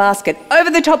into the basket,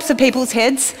 over the tops of people's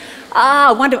heads.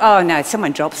 Oh no,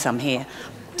 someone dropped some here.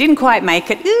 Didn't quite make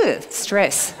it. Ugh,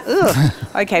 stress. Ugh.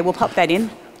 Okay, we'll pop that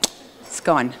in. It's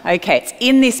gone. Okay, it's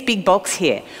in this big box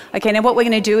here. Okay, now what we're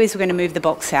going to do is we're going to move the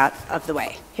box out of the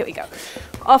way. Here we go.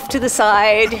 Off to the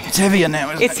side. It's heavier now,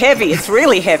 isn't it? It's heavy. It's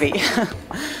really heavy.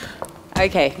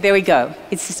 Okay, there we go.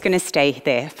 It's just going to stay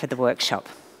there for the workshop.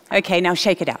 Okay, now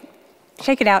shake it out.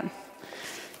 Shake it out.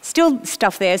 Still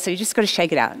stuff there, so you just got to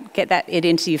shake it out. Get it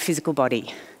into your physical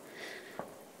body.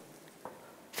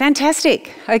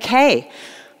 Fantastic. Okay,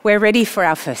 we're ready for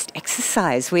our first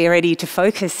exercise. We're ready to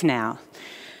focus now.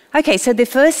 Okay, so the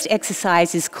first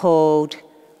exercise is called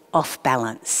off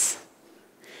balance.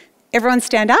 Everyone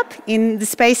stand up in the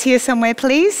space here somewhere,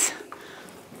 please.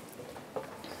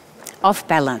 Off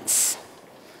balance.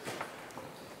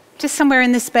 Just somewhere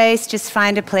in the space, just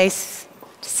find a place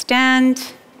to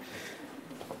stand.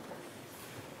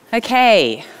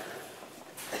 Okay.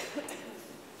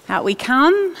 Out we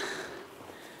come.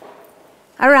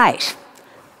 All right.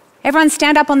 Everyone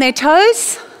stand up on their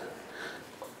toes.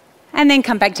 And then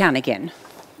come back down again.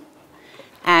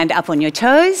 And up on your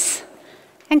toes,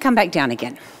 and come back down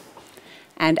again.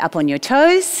 And up on your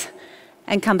toes,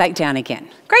 and come back down again.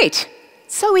 Great.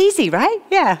 So easy, right?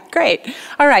 Yeah, great.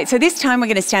 All right, so this time we're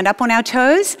going to stand up on our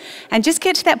toes and just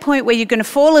get to that point where you're going to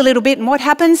fall a little bit, and what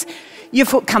happens? Your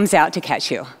foot comes out to catch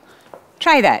you.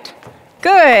 Try that.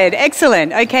 Good,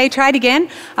 excellent. Okay, try it again.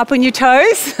 Up on your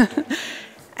toes.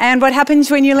 And what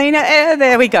happens when you lean out?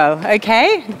 There we go.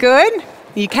 Okay, good.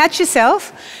 You catch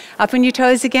yourself, up on your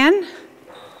toes again,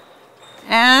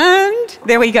 and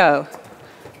there we go.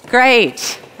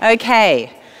 Great,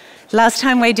 okay. Last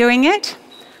time we're doing it,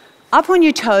 up on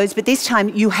your toes, but this time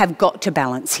you have got to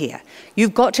balance here.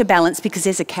 You've got to balance because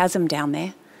there's a chasm down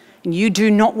there, and you do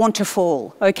not want to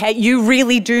fall, okay? You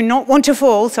really do not want to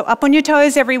fall, so up on your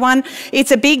toes, everyone.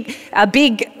 It's a big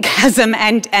chasm,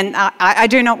 and I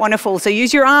do not want to fall, so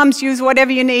use your arms, use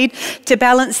whatever you need to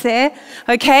balance there,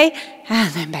 okay?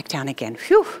 And then back down again.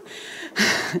 Phew.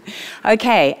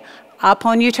 Okay, up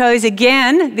on your toes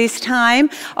again this time.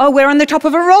 Oh, we're on the top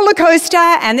of a roller coaster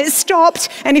and it's stopped.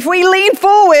 And if we lean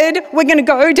forward, we're going to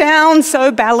go down. So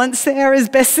balance there as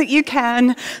best that you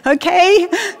can. Okay,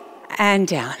 and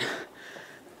down.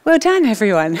 Well done,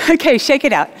 everyone. Okay, shake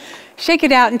it out. Shake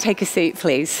it out and take a seat,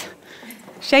 please.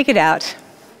 Shake it out.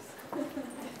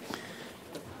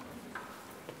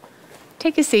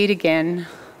 Take a seat again.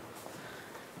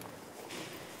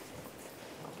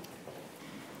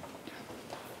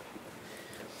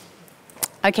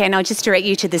 Okay, and I'll just direct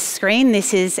you to the screen.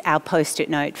 This is our post-it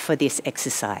note for this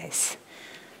exercise.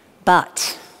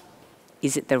 But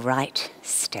is it the right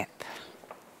step?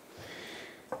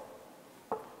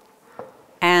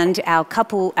 And our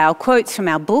quotes from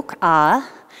our book are,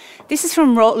 this is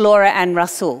from Laura and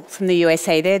Russell from the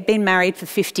USA. They've been married for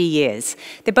 50 years.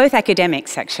 They're both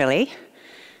academics, actually.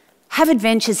 Have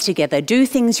adventures together. Do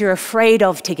things you're afraid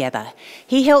of together.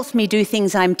 He helps me do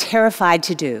things I'm terrified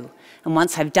to do. And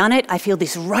once I've done it, I feel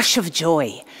this rush of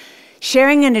joy.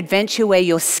 Sharing an adventure where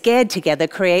you're scared together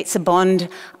creates a bond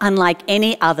unlike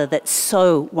any other that's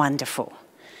so wonderful.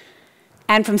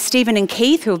 And from Stephen and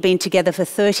Keith, who have been together for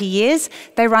 30 years,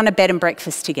 they run a bed and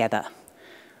breakfast together.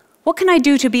 What can I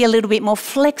do to be a little bit more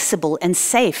flexible and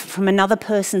safe from another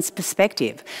person's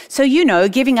perspective? So,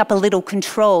 giving up a little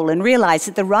control and realize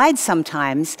that the ride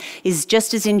sometimes is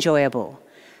just as enjoyable.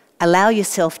 Allow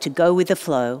yourself to go with the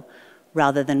flow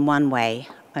rather than one way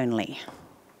only.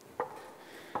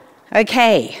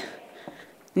 Okay,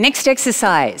 next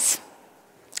exercise.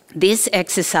 This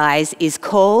exercise is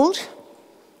called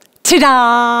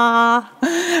ta-da!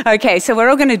 Okay, so we're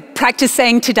all going to practice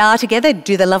saying ta-da together.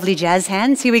 Do the lovely jazz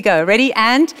hands. Here we go. Ready?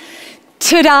 And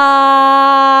ta-da!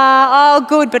 Oh,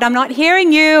 good, but I'm not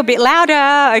hearing you. A bit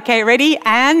louder. Okay, ready?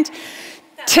 And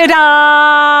ta-da!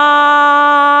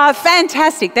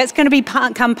 Fantastic. That's going to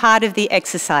become part of the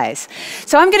exercise.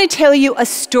 So I'm going to tell you a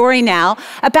story now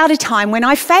about a time when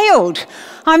I failed.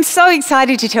 I'm so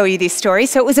excited to tell you this story.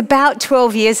 So it was about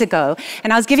 12 years ago,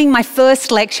 and I was giving my first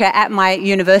lecture at my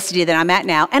university that I'm at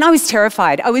now, and I was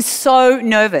terrified. I was so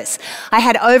nervous. I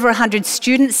had over 100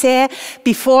 students there.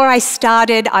 Before I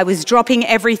started, I was dropping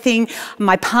everything.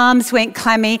 My palms went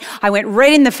clammy. I went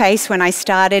red in the face when I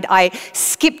started. I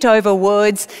skipped over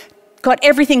words, got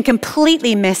everything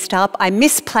completely messed up. I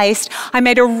misplaced. I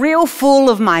made a real fool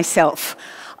of myself.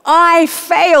 I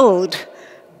failed.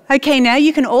 Okay, now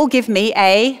you can all give me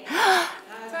a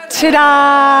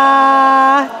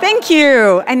ta-da! Thank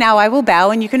you. And now I will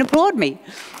bow and you can applaud me.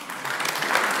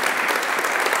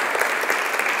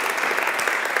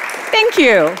 Thank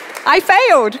you. I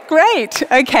failed. Great.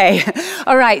 Okay.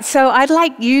 All right, so I'd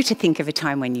like you to think of a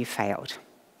time when you failed.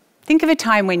 Think of a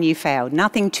time when you failed.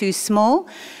 Nothing too small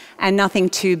and nothing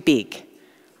too big.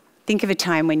 Think of a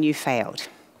time when you failed.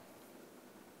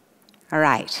 All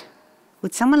right.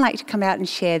 Would someone like to come out and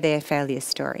share their failure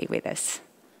story with us?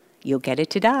 You'll get a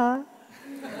ta-da.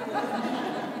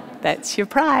 That's your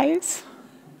prize.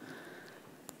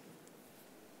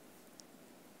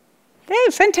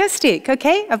 Hey, fantastic.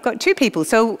 Okay, I've got 2 people,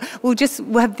 so we'll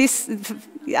have this.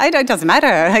 It doesn't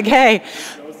matter. Okay.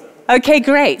 Okay,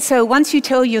 great. So once you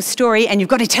tell your story, and you've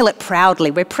got to tell it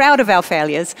proudly. We're proud of our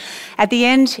failures. At the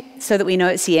end, so that we know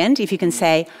it's the end, if you can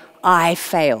say, I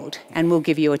failed, and we'll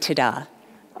give you a ta-da.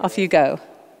 Off you go.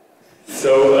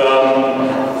 So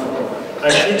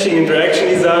I'm teaching interaction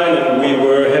design, and we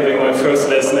were having my first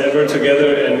lesson ever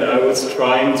together, and I was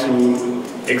trying to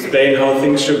explain how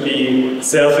things should be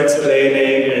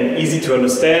self-explaining and easy to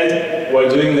understand. While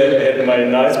doing that, I had my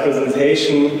nice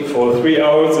presentation for 3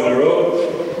 hours in a row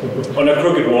on a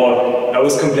crooked wall. I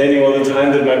was complaining all the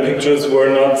time that my pictures were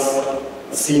not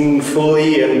seen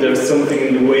fully, and there's something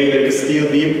in the way, like a steel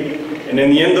beam. And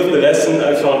in the end of the lesson,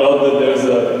 I found out that there's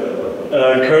a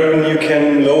curtain you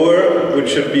can lower, which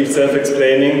should be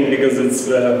self-explaining because it's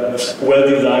a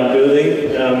well-designed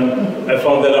building. I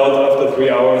found that out after 3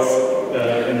 hours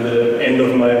in the end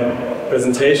of my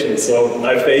presentation, so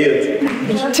I failed.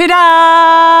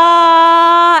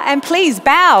 Ta-da! And please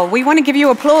bow. We want to give you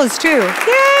applause too.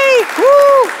 Yay!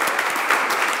 Woo!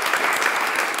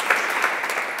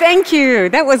 Thank you.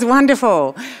 That was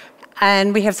wonderful.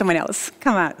 And we have someone else.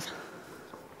 Come on.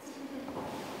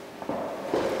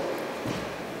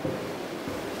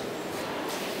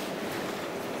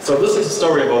 So this is a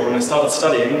story about when I started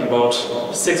studying about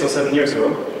 6 or 7 years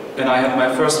ago. And I had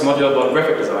my first module about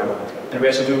graphic design. And we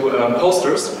had to do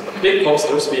posters, big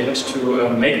posters. We had to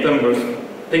make them with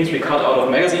things we cut out of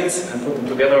magazines and put them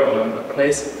together on a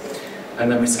place. And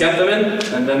then we scanned them in,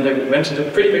 and then they went into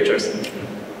pretty pictures.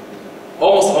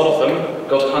 Almost all of them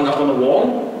got hung up on the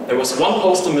wall. There was one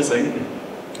poster missing,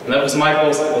 and that was my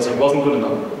poster because it wasn't good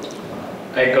enough.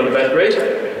 I got a bad grade,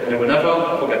 and I will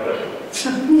never forget that.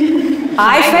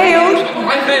 I failed.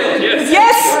 I failed, yes.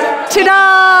 Yes!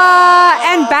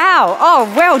 Ta-da! And bow. Oh,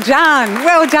 well done.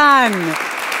 Well done.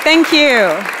 Thank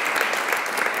you.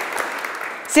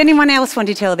 Does anyone else want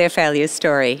to tell their failure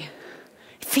story?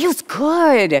 It feels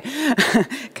good.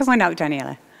 Come on up,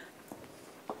 Daniela.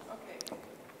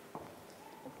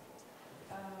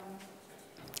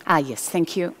 Yes,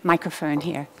 thank you. Microphone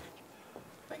here.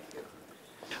 Thank you.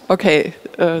 Okay,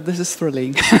 this is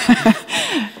thrilling.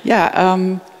 Yeah,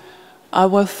 I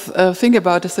was thinking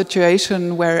about a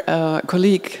situation where a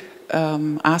colleague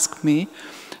asked me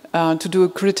to do a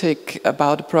critique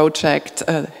about a project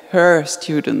her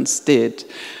students did.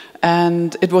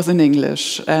 And it was in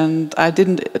English, and I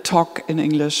didn't talk in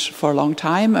English for a long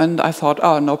time, and I thought,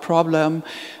 oh, no problem,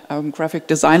 graphic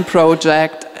design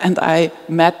project, and I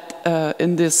met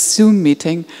in this Zoom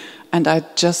meeting, and I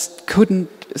just couldn't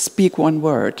speak one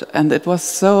word, and it was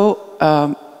so,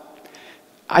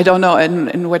 I don't know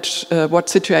in which, what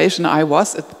situation I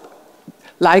was,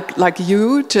 like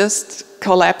you, just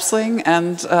collapsing,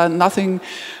 and nothing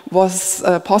was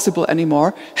possible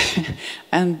anymore,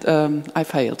 and I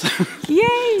failed.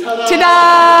 Yay!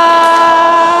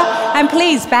 Ta-da! And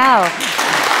please bow.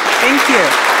 Thank you.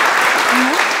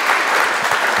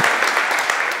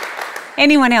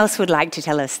 Anyone else would like to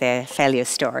tell us their failure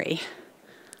story?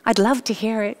 I'd love to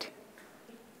hear it.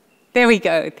 There we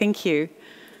go. Thank you.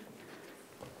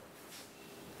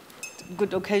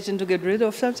 Good occasion to get rid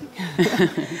of something.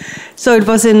 So it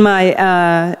was in my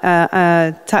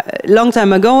long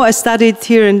time ago. I studied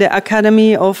here in the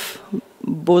Academy of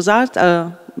Beaux-Arts,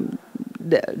 the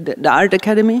Art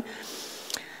Academy,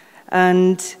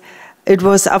 and it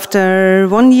was after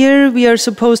 1 year we are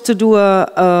supposed to do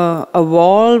a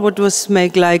wall, what was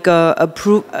make like a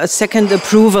second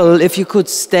approval if you could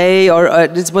stay, or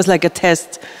this was like a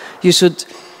test. You should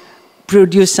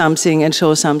produce something and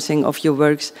show something of your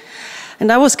works. And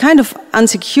I was kind of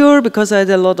insecure because I had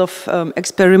a lot of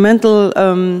experimental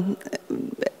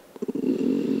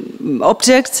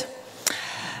objects,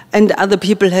 and other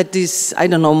people had this, I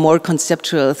don't know, more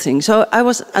conceptual thing. So I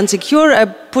was insecure. I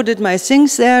put my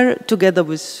things there together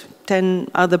with 10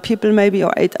 other people maybe,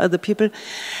 or 8 other people.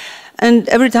 And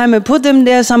every time I put them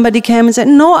there, somebody came and said,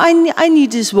 no, I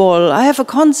need this wall. I have a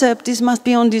concept. This must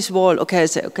be on this wall. Okay, I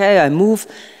said, okay, I move.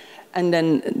 And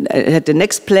then I had the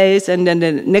next place, and then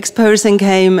the next person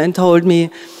came and told me,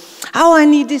 oh, I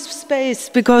need this space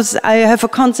because I have a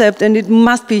concept and it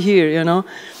must be here, you know.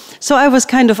 So I was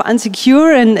kind of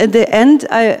insecure, and at the end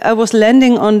I was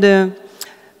landing on the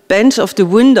bench of the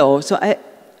window. So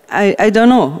I don't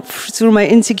know, through my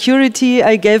insecurity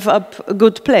I gave up a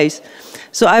good place.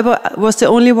 So I was the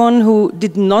only one who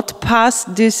did not pass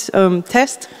this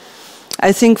test,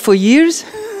 I think for years.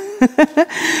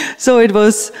 So it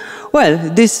was, well,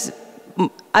 this,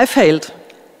 I failed.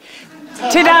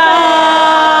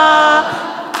 Ta-da!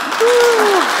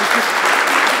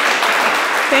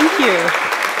 Thank you.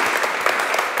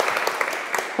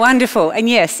 Wonderful. And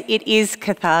yes, it is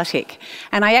cathartic.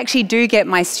 And I actually do get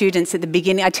my students at the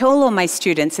beginning, I tell all my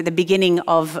students at the beginning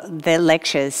of the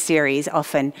lectures series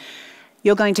often,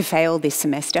 you're going to fail this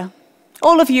semester.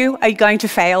 All of you are going to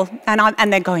fail.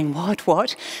 And they're going,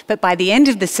 what? But by the end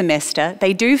of the semester,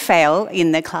 they do fail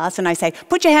in the class. And I say,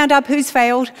 put your hand up, who's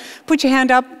failed? Put your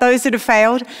hand up, those that have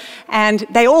failed. And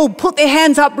they all put their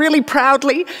hands up really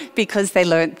proudly because they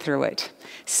learnt through it.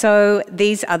 So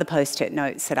these are the post-it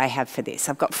notes that I have for this.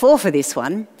 I've got 4 for this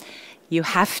one. You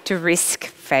have to risk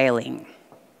failing.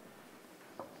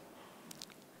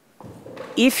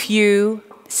 If you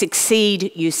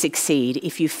succeed, you succeed.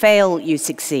 If you fail, you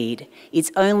succeed.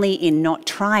 It's only in not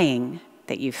trying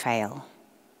that you fail.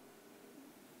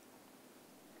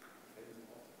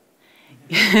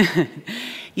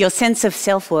 Your sense of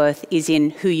self-worth is in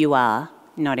who you are,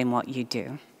 not in what you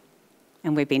do.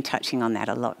 And we've been touching on that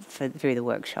a lot through the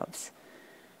workshops.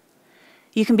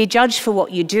 You can be judged for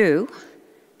what you do,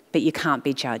 but you can't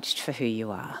be judged for who you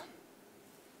are.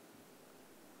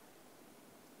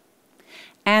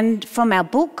 And from our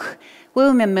book,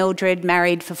 William and Mildred,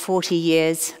 married for 40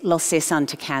 years, lost their son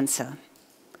to cancer.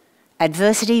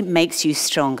 Adversity makes you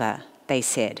stronger, they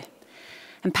said.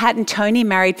 And Pat and Tony,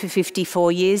 married for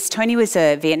 54 years. Tony was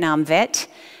a Vietnam vet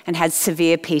and had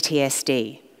severe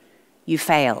PTSD. You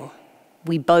fail.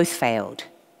 We both failed,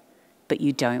 but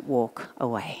you don't walk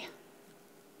away.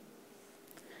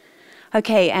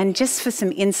 Okay, and just for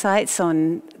some insights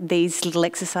on these little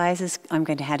exercises, I'm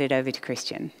going to hand it over to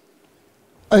Christian.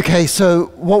 Okay,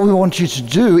 so what we want you to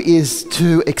do is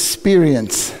to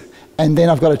experience, and then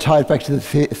I've got to tie it back to the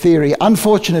theory,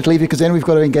 unfortunately, because then we've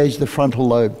got to engage the frontal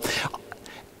lobe.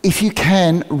 If you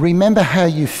can, remember how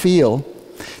you feel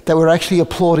that we're actually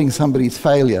applauding somebody's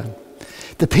failure.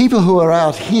 The people who are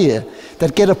out here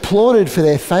that get applauded for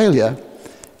their failure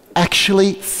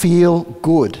actually feel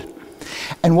good.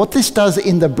 And what this does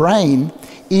in the brain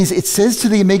is it says to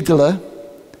the amygdala,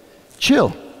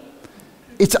 chill.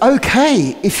 It's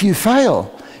okay if you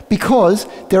fail because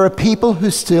there are people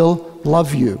who still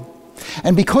love you.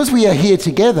 And because we are here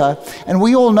together, and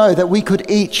we all know that we could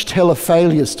each tell a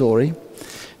failure story,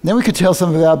 and then we could tell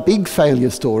some of our big failure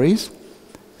stories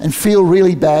and feel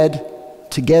really bad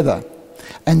together.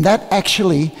 And that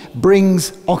actually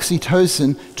brings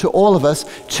oxytocin to all of us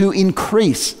to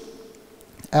increase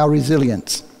our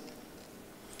resilience.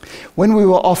 When we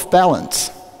were off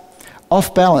balance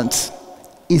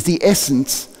is the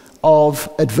essence of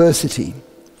adversity.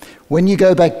 When you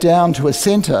go back down to a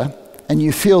center and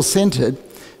you feel centered,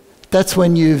 that's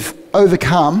when you've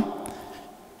overcome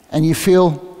and you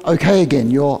feel okay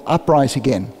again, you're upright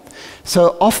again.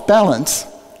 So off balance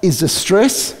is the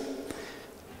stress,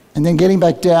 and then getting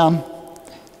back down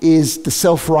is the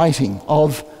self-righting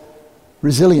of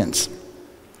resilience.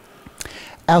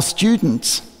 Our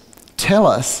students tell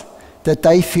us that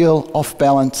they feel off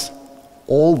balance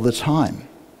all the time.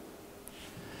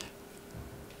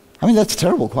 I mean, that's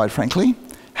terrible, quite frankly.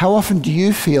 How often do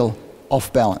you feel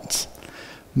off balance?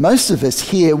 Most of us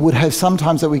here would have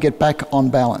sometimes that we get back on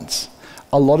balance.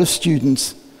 A lot of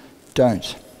students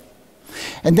don't.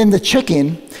 And then the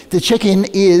check-in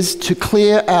is to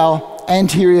clear our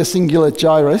anterior cingulate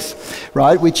gyrus,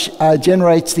 right, which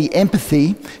generates the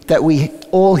empathy that we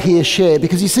all here share.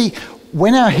 Because you see,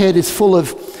 when our head is full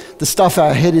of the stuff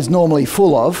our head is normally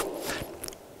full of,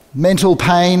 mental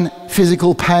pain,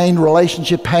 physical pain,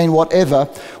 relationship pain, whatever,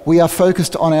 we are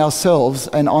focused on ourselves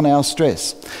and on our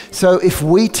stress. So if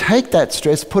we take that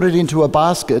stress, put it into a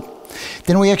basket,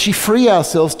 then we actually free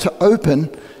ourselves to open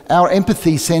our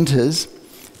empathy centers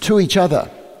to each other.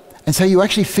 And so you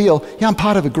actually feel, yeah, I'm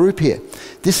part of a group here.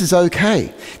 This is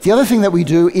okay. The other thing that we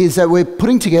do is that we're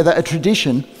putting together a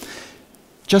tradition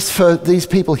just for these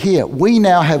people here. We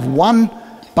now have one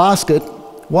basket,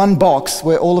 one box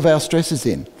where all of our stress is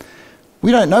in.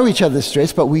 We don't know each other's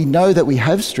stress, but we know that we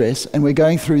have stress and we're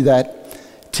going through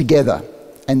that together.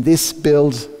 And this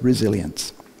builds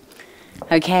resilience.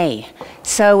 Okay,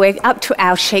 so we're up to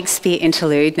our Shakespeare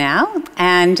interlude now,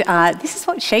 and this is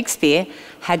what Shakespeare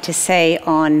had to say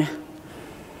on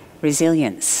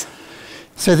resilience.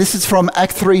 So this is from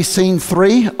Act 3, Scene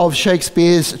 3 of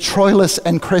Shakespeare's Troilus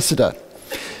and Cressida.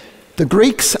 The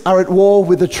Greeks are at war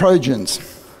with the Trojans.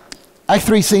 Act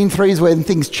 3, Scene 3 is when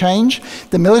things change.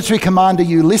 The military commander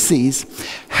Ulysses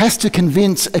has to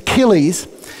convince Achilles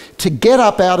to get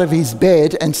up out of his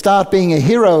bed and start being a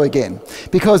hero again.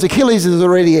 Because Achilles is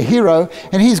already a hero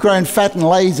and he's grown fat and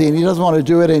lazy and he doesn't want to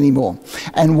do it anymore.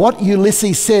 And what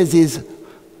Ulysses says is,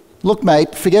 look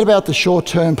mate, forget about the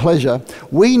short-term pleasure.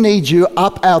 We need you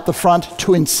up out the front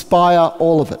to inspire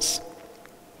all of us.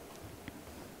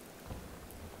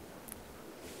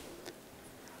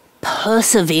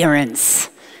 Perseverance,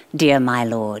 dear my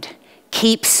lord,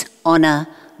 keeps honour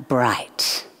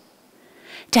bright.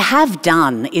 To have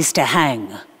done is to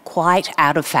hang, quite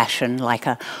out of fashion, like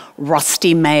a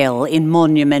rusty mail in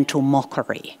monumental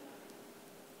mockery.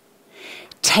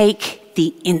 Take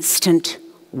the instant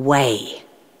way,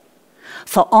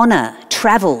 for honour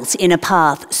travels in a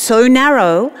path so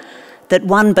narrow that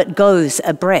one but goes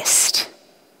abreast.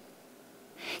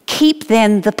 Keep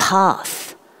then the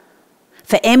path,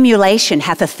 for emulation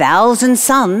hath 1,000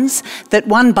 sons that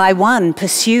one by one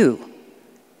pursue.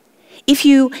 If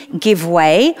you give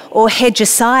way or hedge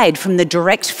aside from the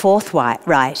direct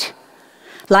forthright,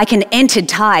 like an entered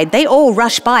tide, they all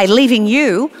rush by, leaving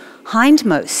you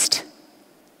hindmost.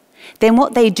 Then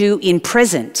what they do in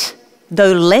present,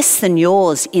 though less than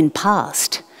yours in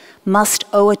past, must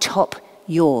o'ertop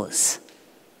yours.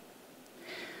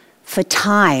 For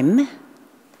time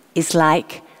is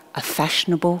like a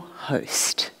fashionable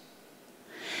host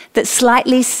that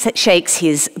slightly shakes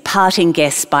his parting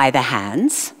guests by the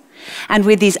hands, and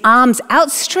with his arms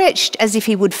outstretched as if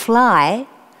he would fly,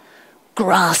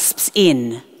 grasps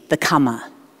in the comer.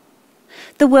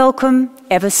 The welcome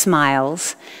ever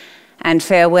smiles, and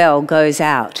farewell goes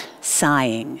out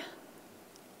sighing.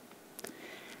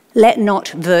 Let not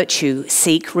virtue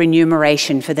seek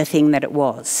remuneration for the thing that it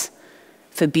was,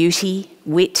 for beauty,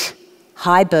 wit,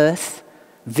 high birth,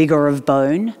 vigour of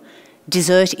bone,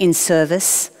 desert in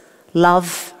service,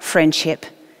 love, friendship,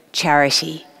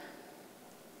 charity,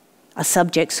 are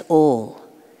subjects all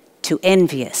to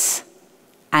envious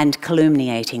and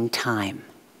calumniating time.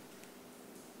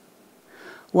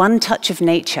 One touch of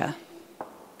nature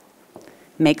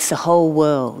makes the whole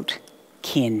world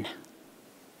kin.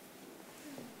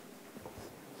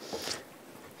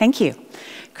 Thank you.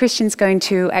 Christian's going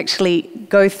to actually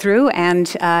go through and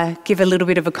give a little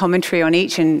bit of a commentary on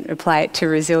each and apply it to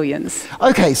resilience.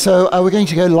 Okay, so we're going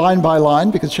to go line by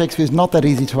line because Shakespeare is not that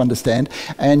easy to understand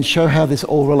and show how this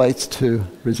all relates to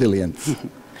resilience.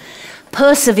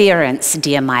 Perseverance,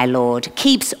 dear my lord,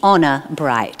 keeps honour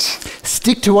bright.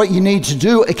 Stick to what you need to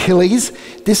do, Achilles.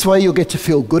 This way you'll get to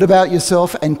feel good about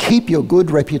yourself and keep your good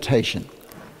reputation.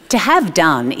 To have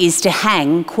done is to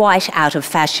hang quite out of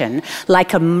fashion,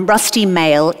 like a rusty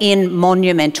mail in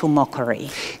monumental mockery.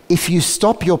 If you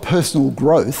stop your personal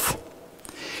growth,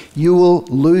 you will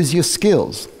lose your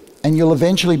skills and you'll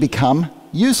eventually become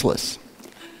useless.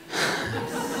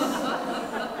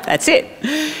 That's it.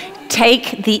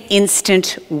 Take the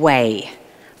instant way,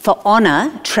 for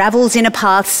honour travels in a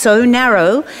path so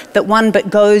narrow that one but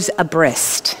goes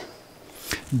abreast.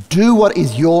 Do what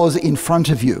is yours in front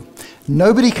of you.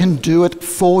 Nobody can do it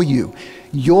for you.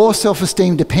 Your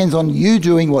self-esteem depends on you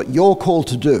doing what you're called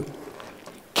to do.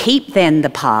 Keep then the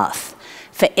path,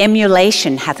 for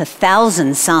emulation hath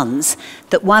 1,000 sons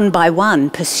that one by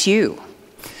one pursue.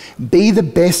 Be the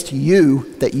best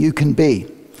you that you can be.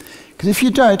 Because if you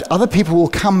don't, other people will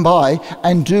come by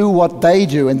and do what they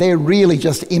do, and they're really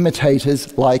just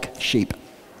imitators like sheep.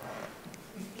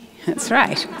 That's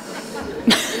right.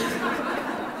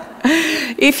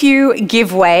 If you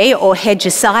give way or hedge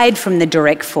aside from the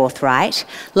direct forthright,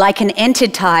 like an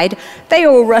entered tide, they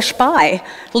all rush by,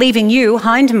 leaving you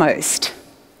hindmost.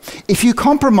 If you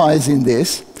compromise in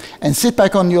this and sit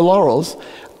back on your laurels,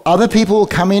 other people will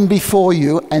come in before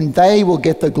you and they will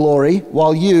get the glory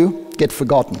while you get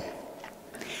forgotten.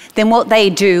 Then what they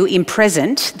do in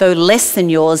present, though less than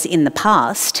yours in the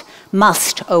past,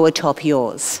 must o'ertop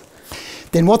yours.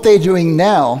 Then what they're doing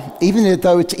now, even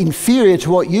though it's inferior to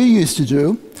what you used to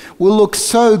do, will look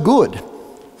so good.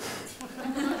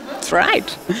 That's right.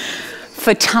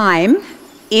 For time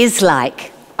is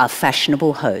like a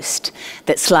fashionable host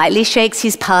that slightly shakes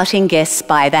his parting guests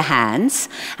by the hands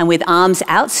and with arms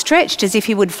outstretched as if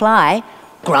he would fly,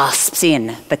 grasps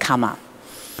in the comer.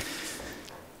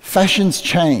 Fashions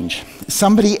change.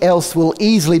 Somebody else will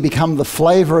easily become the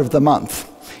flavour of the month.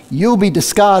 You'll be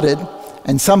discarded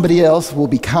and somebody else will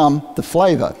become the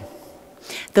flavour.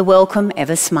 The welcome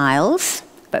ever smiles,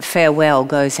 but farewell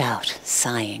goes out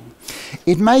sighing.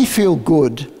 It may feel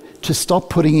good to stop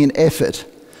putting in effort,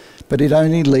 but it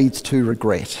only leads to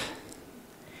regret.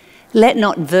 Let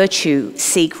not virtue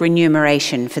seek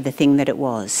remuneration for the thing that it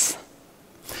was.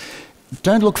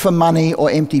 Don't look for money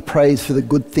or empty praise for the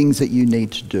good things that you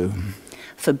need to do.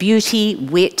 For beauty,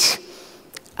 wit,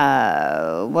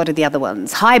 what are the other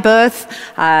ones? High birth,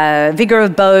 vigor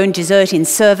of bone, desert in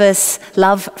service,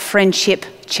 love, friendship,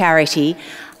 charity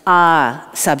are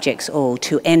subjects all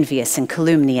to envious and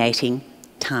calumniating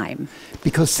time.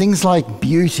 Because things like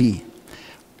beauty,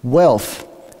 wealth,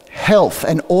 health,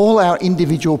 and all our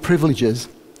individual privileges,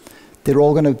 they're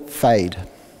all going to fade.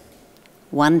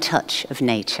 One touch of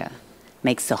nature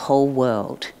makes the whole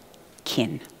world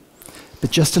kin.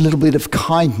 But just a little bit of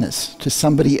kindness to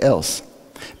somebody else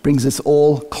brings us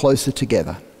all closer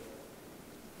together.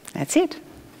 That's it.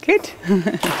 Good.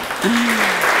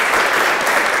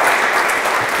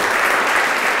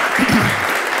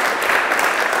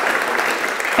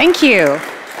 Thank you.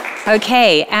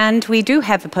 Okay, and we do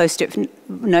have a post-it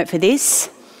note for this.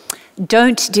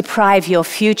 Don't deprive your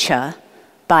future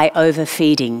by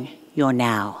overfeeding your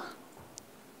now.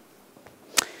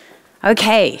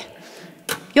 Okay,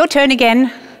 your turn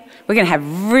again. We're going to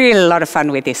have really a lot of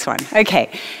fun with this one. Okay,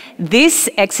 this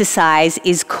exercise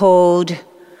is called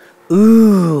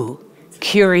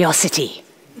curiosity.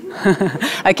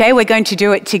 Okay, we're going to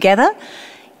do it together.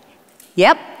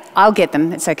 Yep, I'll get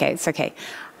them. It's okay, it's okay.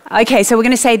 Okay, so we're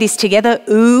going to say this together.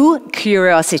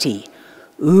 Curiosity.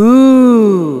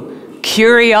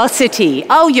 Curiosity.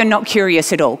 Oh, you're not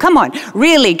curious at all. Come on,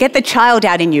 really, get the child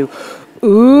out in you.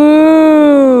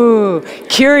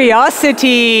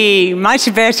 Curiosity.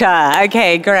 Much better.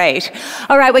 Okay, great.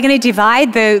 All right, we're going to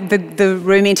divide the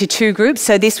room into two groups.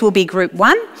 So this will be group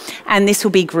 1 and this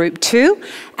will be group 2.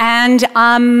 And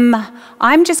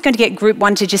I'm just going to get group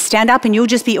 1 to just stand up and you'll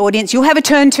just be audience. You'll have a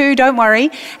turn too, don't worry.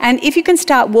 And if you can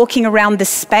start walking around the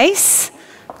space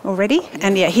already.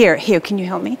 And yeah, here, can you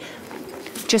help me?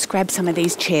 Just grab some of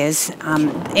these chairs,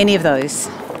 any of those.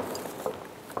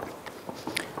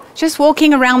 Just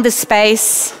walking around the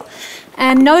space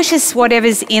and notice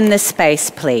whatever's in the space,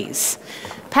 please.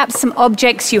 Perhaps some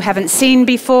objects you haven't seen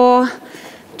before.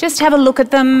 Just have a look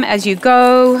at them as you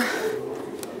go.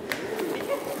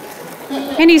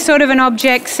 Any sort of an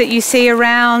objects that you see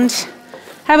around,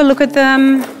 have a look at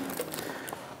them.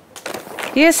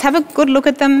 Yes, have a good look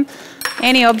at them.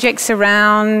 Any objects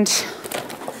around.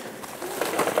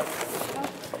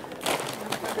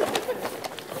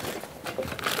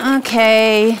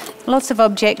 Okay, lots of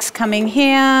objects coming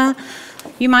here.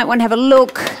 You might want to have a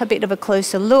look, a bit of a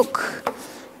closer look.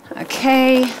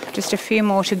 Okay, just a few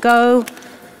more to go.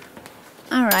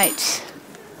 All right.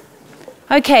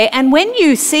 Okay, and when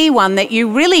you see one that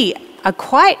you really are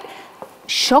quite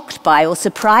shocked by or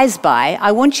surprised by,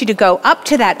 I want you to go up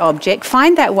to that object,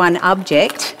 find that one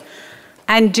object,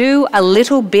 and do a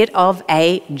little bit of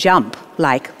a jump,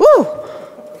 like, woo!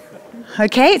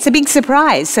 Okay, it's a big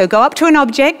surprise. So go up to an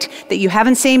object that you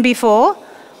haven't seen before,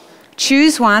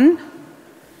 choose one,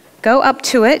 go up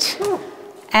to it,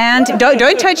 and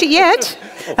don't touch it yet.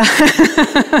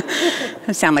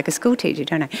 I sound like a school teacher,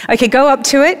 don't I? Okay, go up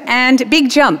to it and big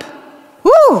jump.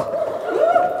 Woo!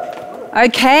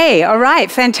 Okay, all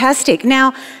right, fantastic.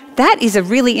 Now, that is a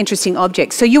really interesting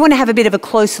object. So you want to have a bit of a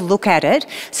closer look at it.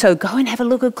 So go and have a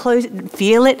look at close,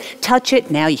 feel it, touch it.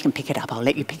 Now you can pick it up. I'll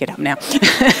let you pick it up now.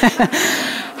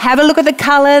 Have a look at the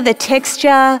color, the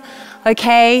texture.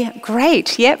 Okay,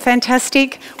 great. Yep,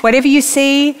 fantastic. Whatever you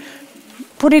see,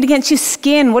 put it against your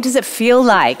skin. What does it feel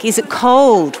like? Is it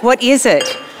cold? What is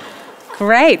it?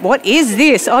 Great. What is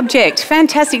this object?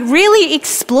 Fantastic. Really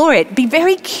explore it. Be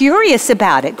very curious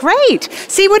about it. Great.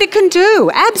 See what it can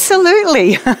do.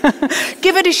 Absolutely.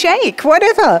 Give it a shake.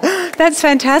 Whatever. That's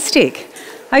fantastic.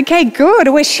 Okay, good.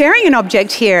 We're sharing an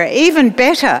object here. Even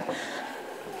better.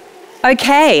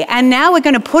 Okay, and now we're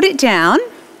going to put it down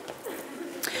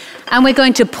and we're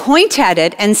going to point at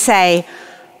it and say,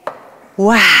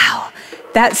 wow,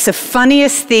 that's the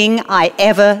funniest thing I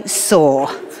ever saw.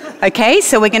 Okay,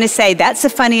 so we're going to say, that's the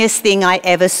funniest thing I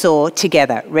ever saw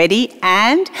together. Ready?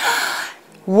 And,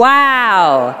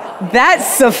 wow,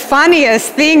 that's the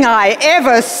funniest thing I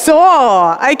ever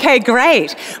saw. Okay,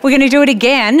 great. We're going to do it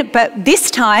again, but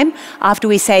this time, after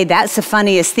we say, that's the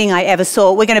funniest thing I ever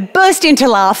saw, we're going to burst into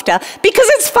laughter because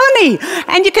it's funny.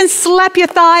 And you can slap your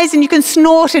thighs and you can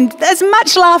snort and as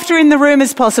much laughter in the room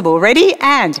as possible. Ready?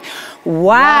 And,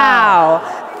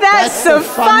 wow. That's the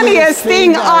funniest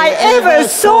thing I ever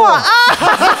saw.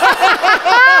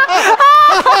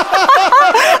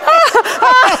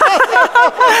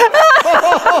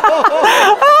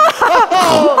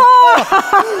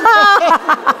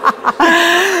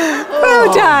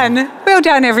 Well done. Well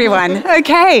done, everyone.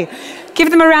 Okay.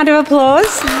 Give them a round of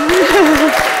applause.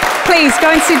 Please, go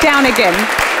and sit down again.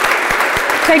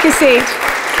 Take a seat.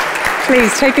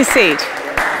 Please, take a seat.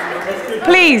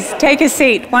 Please, take a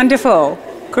seat. Wonderful.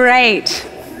 Great.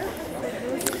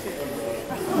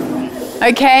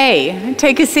 Okay,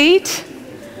 take a seat.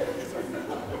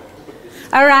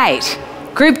 All right,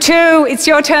 group 2, it's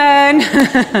your turn.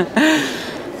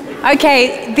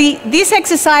 Okay, this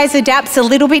exercise adapts a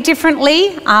little bit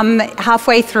differently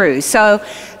halfway through. So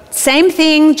same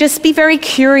thing, just be very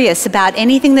curious about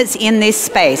anything that's in this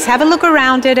space. Have a look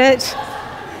around at it.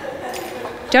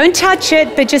 Don't touch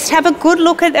it, but just have a good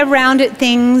look around at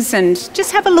things and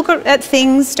just have a look at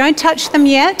things. Don't touch them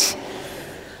yet.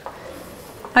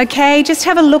 Okay, just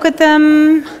have a look at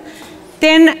them.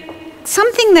 Then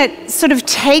something that sort of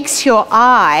takes your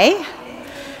eye,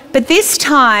 but this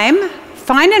time,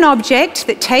 find an object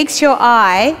that takes your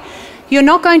eye. You're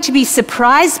not going to be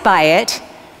surprised by it.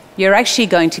 You're actually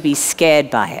going to be scared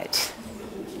by it.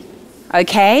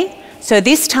 Okay? So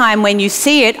this time when you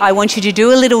see it, I want you to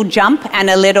do a little jump and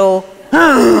a little...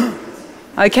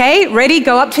 Okay, ready?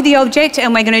 Go up to the object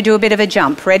and we're going to do a bit of a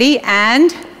jump. Ready?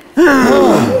 And...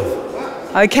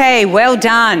 Okay, well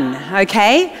done.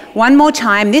 Okay, one more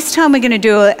time. This time we're going to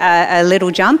do a little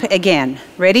jump again.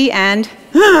 Ready? And...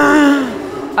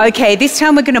 Okay, this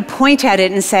time we're going to point at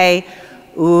it and say,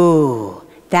 ooh,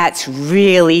 that's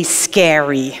really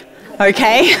scary.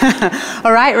 Okay?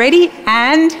 All right, ready?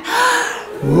 And...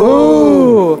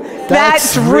 Ooh,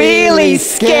 that's really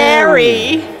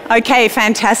scary. Okay,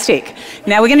 fantastic.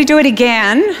 Now we're going to do it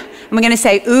again. And we're going to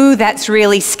say, ooh, that's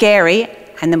really scary.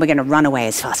 And then we're going to run away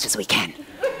as fast as we can.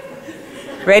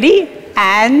 Ready?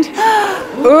 And,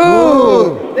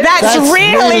 ooh, that's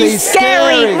really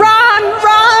scary. Run,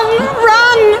 run,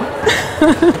 run.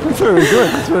 That's very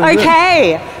good. That's very good.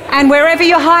 Okay, and wherever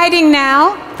you're hiding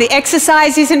now, the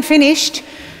exercise isn't finished.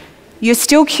 You're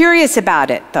still curious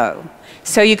about it, though.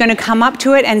 So you're going to come up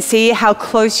to it and see how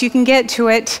close you can get to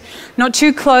it. Not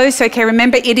too close. Okay,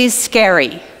 remember, it is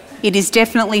scary. It is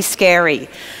definitely scary.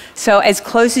 So as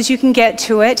close as you can get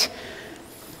to it.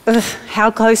 Ugh,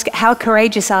 how close, how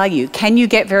courageous are you? Can you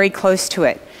get very close to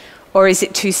it? Or is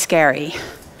it too scary?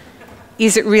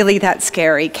 Is it really that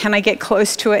scary? Can I get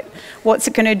close to it? What's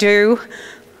it going to do?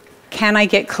 Can I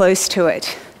get close to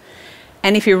it?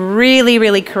 And if you're really,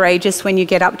 really courageous when you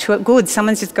get up to it, good.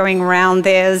 Someone's just going around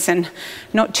theirs and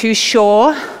not too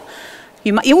sure.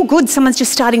 Oh, good. Someone's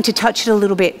just starting to touch it a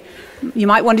little bit. You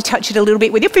might want to touch it a little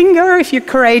bit with your finger if you're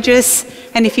courageous.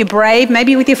 And if you're brave,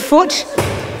 maybe with your foot.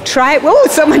 Try it. Oh,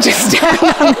 someone just down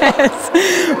on this.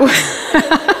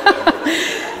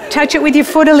 Touch it with your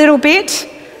foot a little bit.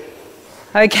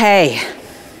 Okay.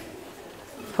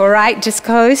 All right, just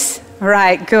close. All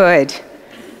right, good.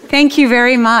 Thank you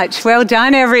very much. Well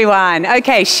done, everyone.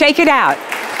 Okay, shake it out.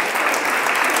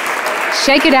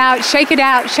 Shake it out, shake it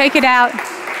out, shake it out.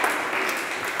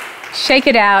 Shake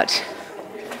it out.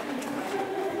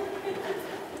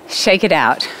 Shake it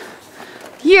out.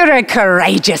 You're a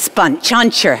courageous bunch,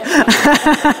 aren't you?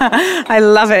 I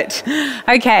love it.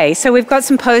 Okay, so we've got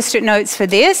some post-it notes for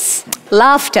this.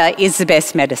 Laughter is the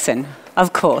best medicine,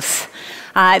 of course.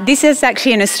 This is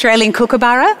actually an Australian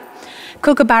kookaburra.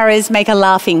 Kookaburras make a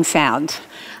laughing sound.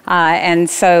 And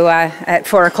so at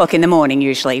 4 o'clock in the morning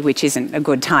usually, which isn't a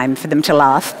good time for them to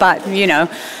laugh, but you know,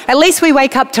 at least we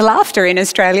wake up to laughter in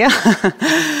Australia.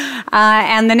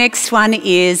 And the next one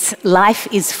is, life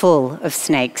is full of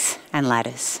snakes and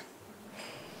ladders.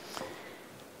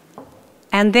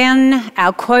 And then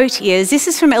our quote is, this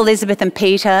is from Elizabeth and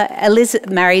Peter. Elizabeth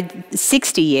married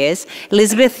 60 years.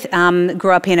 Elizabeth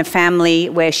grew up in a family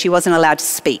where she wasn't allowed to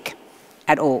speak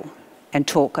at all and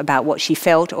talk about what she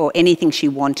felt or anything she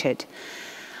wanted.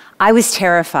 I was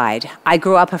terrified. I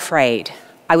grew up afraid.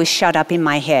 I was shut up in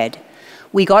my head.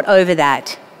 We got over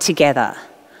that together.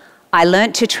 I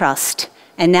learnt to trust,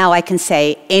 and now I can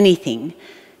say anything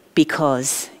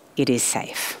because it is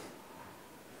safe.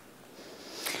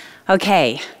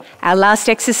 Okay, our last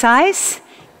exercise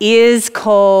is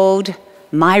called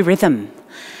My Rhythm.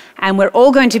 And we're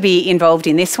all going to be involved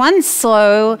in this one.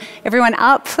 So everyone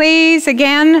up, please.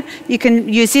 Again, you can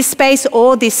use this space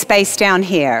or this space down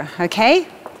here, okay?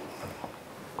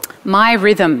 My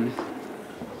rhythm.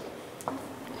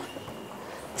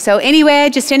 So anywhere,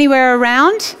 just anywhere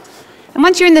around. And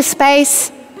once you're in the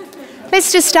space,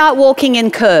 let's just start walking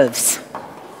in curves.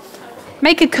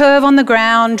 Make a curve on the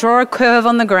ground, draw a curve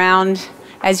on the ground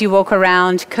as you walk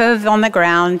around. Curve on the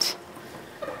ground.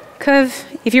 Curve.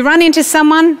 If you run into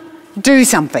someone, do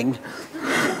something.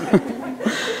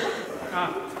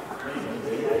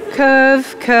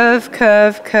 Curve, curve,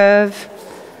 curve, curve.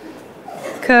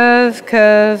 Curve,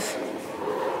 curve.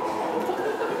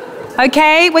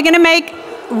 Okay, we're going to make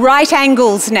right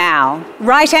angles now.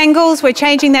 Right angles, we're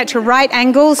changing that to right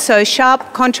angles, so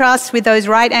sharp contrast with those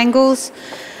right angles.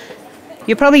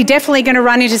 You're probably definitely going to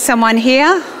run into someone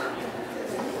here.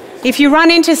 If you run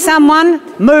into someone,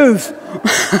 move.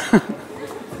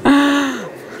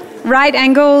 Right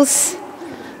angles.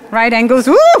 Right angles,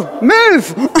 woo,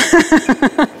 move.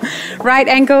 Right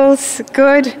angles,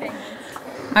 good.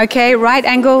 Okay, right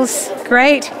angles,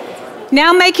 great.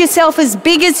 Now make yourself as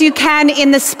big as you can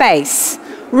in the space.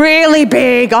 Really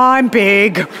big, I'm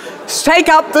big. Take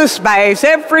up the space.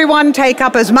 Everyone take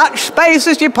up as much space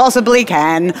as you possibly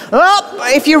can. Oh,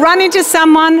 if you run into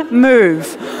someone,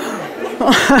 move.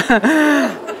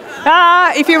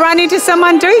 If you run into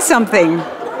someone, do something.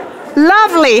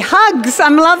 Lovely, hugs,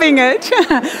 I'm loving it.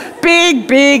 Big,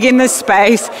 big in the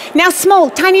space. Now small,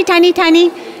 tiny, tiny,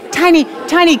 tiny, tiny,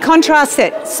 tiny, contrast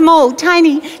it. Small,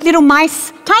 tiny, little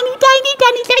mice. Tiny, tiny,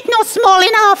 tiny, that's not small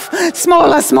enough.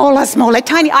 Smaller, smaller, smaller,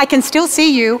 tiny. I can still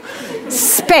see you.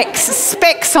 Specks,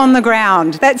 specks on the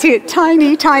ground. That's it.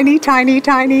 Tiny, tiny, tiny,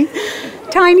 tiny.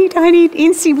 Tiny, tiny,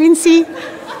 incy, wincy.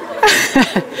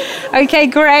 Okay,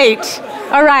 great.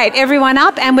 All right, everyone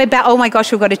up, and we're oh my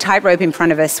gosh, we've got a tightrope in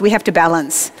front of us. We have to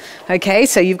balance. Okay,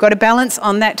 so you've got to balance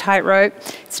on that tightrope.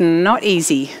 It's not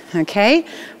easy. Okay,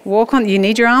 walk on. You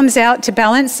need your arms out to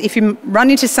balance. If you run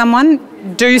into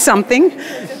someone, do something.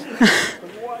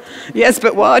 Yes,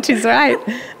 but what is right?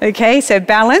 Okay, so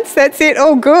balance. That's it.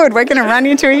 Oh, good. We're going to run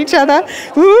into each other.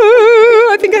 Ooh,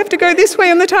 I think I have to go this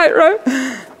way on the tightrope.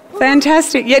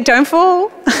 Fantastic. Yeah, don't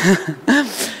fall.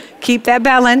 Keep that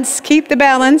balance. Keep the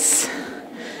balance.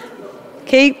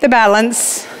 Keep the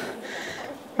balance.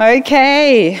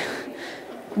 Okay.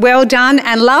 Well done.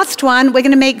 And last one, we're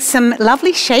going to make some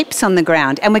lovely shapes on the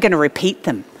ground and we're going to repeat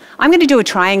them. I'm going to do a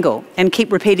triangle and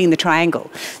keep repeating the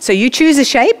triangle. So you choose a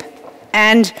shape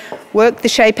and work the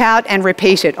shape out and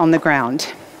repeat it on the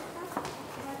ground.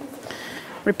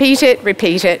 Repeat it,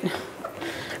 repeat it.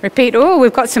 Repeat. Oh,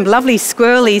 we've got some lovely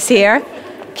squirrelies here.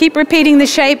 Keep repeating the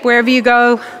shape wherever you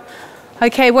go.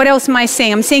 Okay, what else am I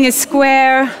seeing? I'm seeing a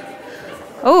square.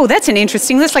 Oh, that's an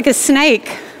interesting, looks like a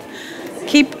snake.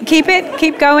 Keep it,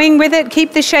 keep going with it,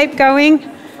 keep the shape going,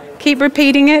 keep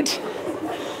repeating it.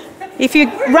 If you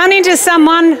run into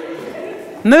someone,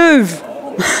 move.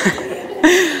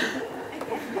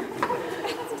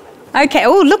 Okay,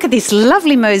 oh, look at this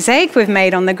lovely mosaic we've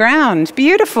made on the ground.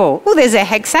 Beautiful. Oh, there's a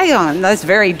hexagon. That's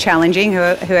very challenging,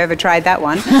 whoever tried that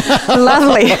one.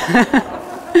 Lovely.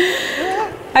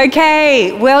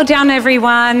 Okay, well done,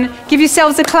 everyone. Give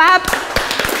yourselves a clap.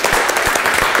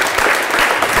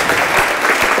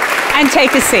 And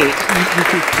take a seat.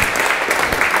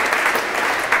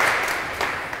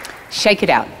 Shake it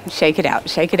out, shake it out,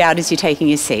 shake it out as you're taking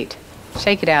your seat.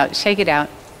 Shake it out, shake it out.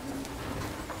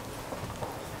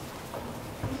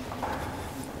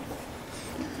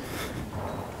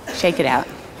 Shake it out.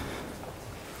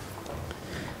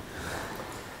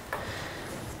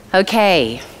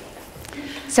 Okay.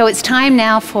 So it's time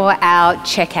now for our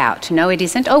checkout. No, it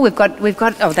isn't. Oh, we've got,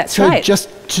 oh, that's right. So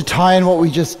just to tie in what we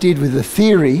just did with the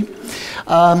theory,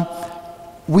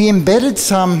 we embedded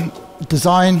some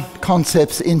design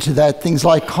concepts into that, things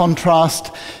like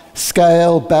contrast,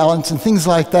 scale, balance, and things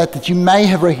like that that you may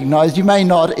have recognized, you may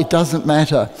not, it doesn't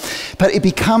matter. But it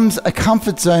becomes a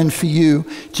comfort zone for you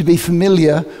to be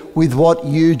familiar with what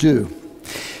you do.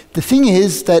 The thing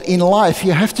is that in life,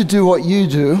 you have to do what you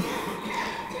do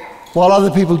while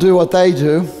other people do what they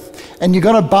do, and you're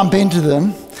going to bump into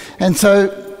them, and so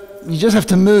you just have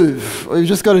to move, or you've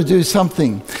just got to do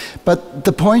something. But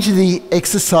the point of the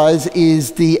exercise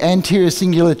is the anterior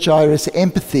cingulate gyrus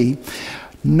empathy,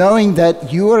 knowing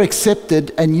that you are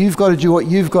accepted and you've got to do what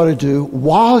you've got to do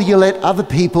while you let other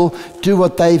people do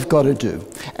what they've got to do,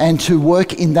 and to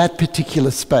work in that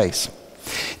particular space.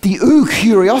 The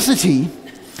curiosity,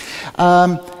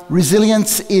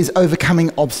 resilience is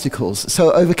overcoming obstacles.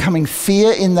 So overcoming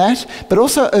fear in that, but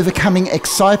also overcoming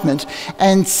excitement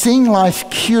and seeing life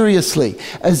curiously,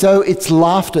 as though it's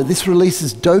laughter. This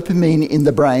releases dopamine in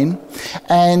the brain.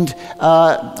 And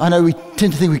I know we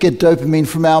tend to think we get dopamine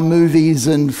from our movies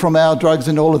and from our drugs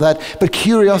and all of that, but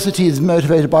curiosity is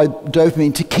motivated by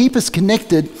dopamine to keep us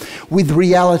connected with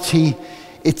reality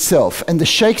itself. And the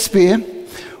Shakespeare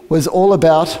was all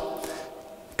about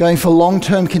going for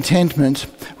long-term contentment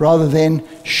rather than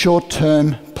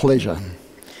short-term pleasure.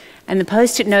 And the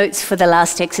post-it notes for the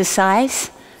last exercise: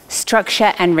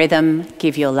 structure and rhythm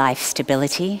give your life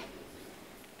stability,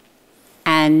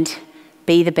 and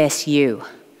be the best you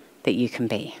that you can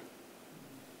be.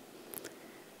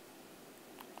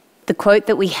 The quote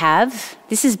that we have,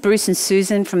 this is Bruce and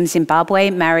Susan from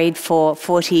Zimbabwe, married for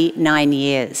 49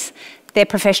 years. They're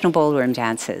professional ballroom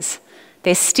dancers.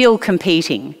 They're still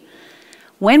competing.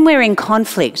 When we're in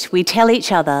conflict, we tell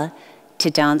each other to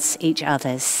dance each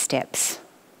other's steps.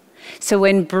 So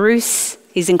when Bruce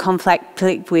He's in conflict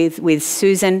with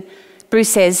Susan. Bruce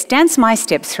says, dance my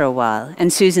steps for a while.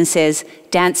 And Susan says,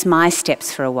 dance my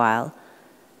steps for a while.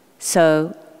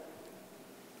 So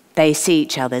they see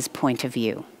each other's point of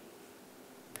view.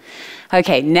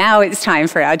 Okay, now it's time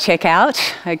for our checkout.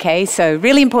 Okay, so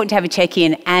really important to have a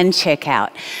check-in and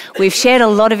check-out. We've shared a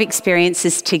lot of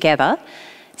experiences together.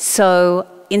 So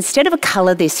instead of a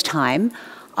colour this time,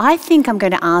 I think I'm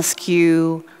going to ask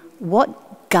you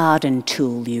what garden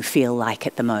tool you feel like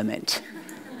at the moment.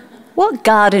 What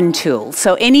garden tool?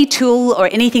 So any tool or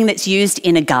anything that's used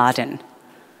in a garden.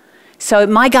 So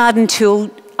my garden tool,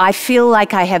 I feel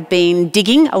like I have been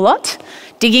digging a lot,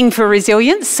 digging for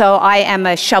resilience, so I am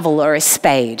a shovel or a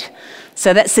spade.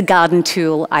 So that's the garden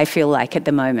tool I feel like at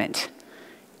the moment.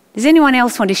 Does anyone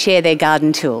else want to share their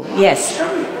garden tool? Yes?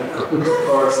 Of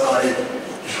course, I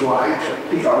try to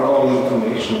pick out all the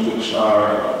information which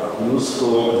are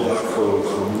useful and helpful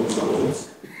for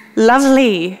movements.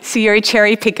 Lovely. So you're a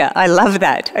cherry picker. I love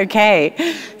that. Okay.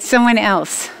 Someone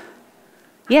else?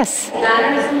 Yes?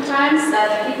 Ladder sometimes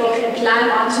that people can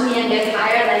climb onto me and get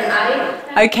higher than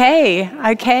I.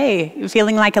 Okay. You're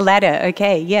feeling like a ladder.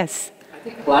 Okay, yes. I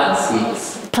think plant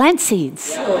seeds. Plant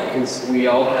seeds. Yeah, because we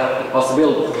all have the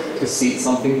possibility to seed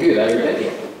something good every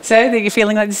day. So that you're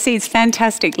feeling like the seeds.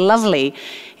 Fantastic. Lovely.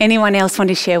 Anyone else want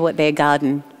to share what their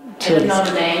garden tool is? I don't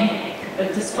know the name,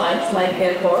 but this sparks like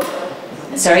a cork.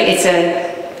 Sorry, it's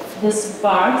a... This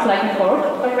sparks like a cork.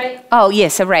 A rake. Oh,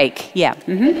 yes, a rake. Yeah.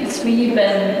 Mm-hmm. It's sweep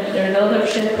and there's other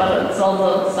shit, but it's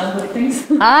also some good things.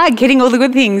 Getting all the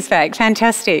good things back.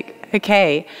 Fantastic.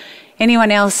 Okay.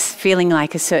 Anyone else feeling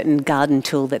like a certain garden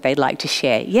tool that they'd like to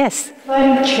share? Yes?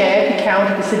 Climbing a chair can count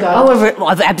as a garden.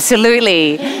 Oh,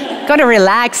 absolutely. Got to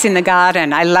relax in the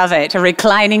garden. I love it. A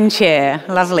reclining chair.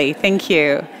 Lovely. Thank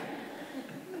you.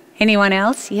 Anyone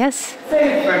else? Yes?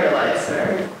 Say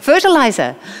fertilizer.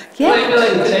 Fertilizer. Yeah. I feel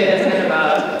like the chain is kind of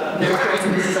about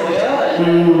nurturing the soil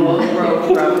and will grow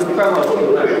from what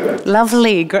we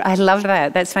Lovely. I love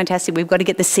that. That's fantastic. We've got to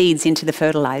get the seeds into the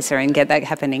fertilizer and get that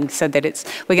happening so that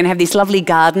we're going to have this lovely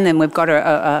garden, and we've got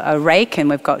a rake, and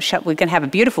we're going to have a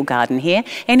beautiful garden here.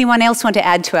 Anyone else want to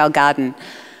add to our garden?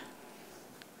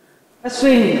 A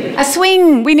swing. A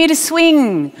swing. We need a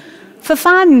swing. For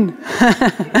fun.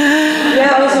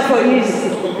 Yeah, also for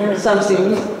ease,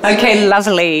 something. Okay,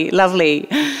 lovely.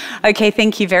 Okay,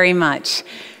 thank you very much.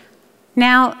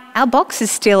 Now, our box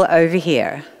is still over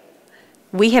here.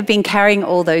 We have been carrying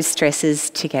all those stresses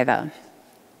together.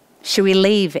 Should we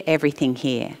leave everything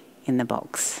here in the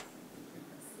box?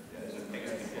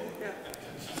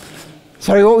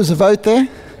 Sorry, what was the vote there?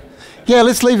 Yeah,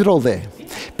 let's leave it all there.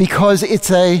 Because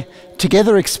it's a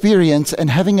together experience, and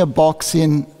having a box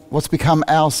in what's become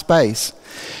our space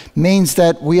means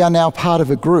that we are now part of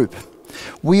a group.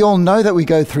 We all know that we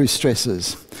go through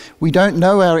stresses. We don't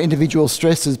know our individual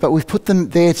stresses, but we've put them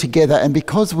there together, and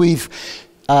because we've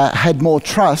had more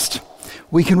trust,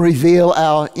 we can reveal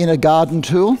our inner garden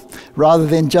tool rather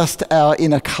than just our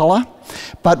inner colour.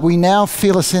 But we now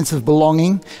feel a sense of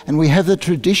belonging, and we have the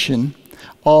tradition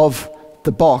of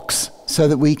the box so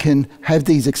that we can have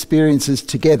these experiences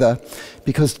together,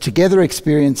 because together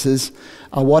experiences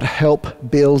are what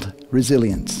help build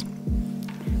resilience.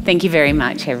 Thank you very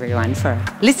much, everyone, for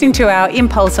listening to our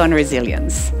Impulse on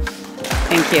Resilience.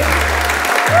 Thank you.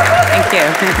 Thank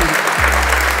you.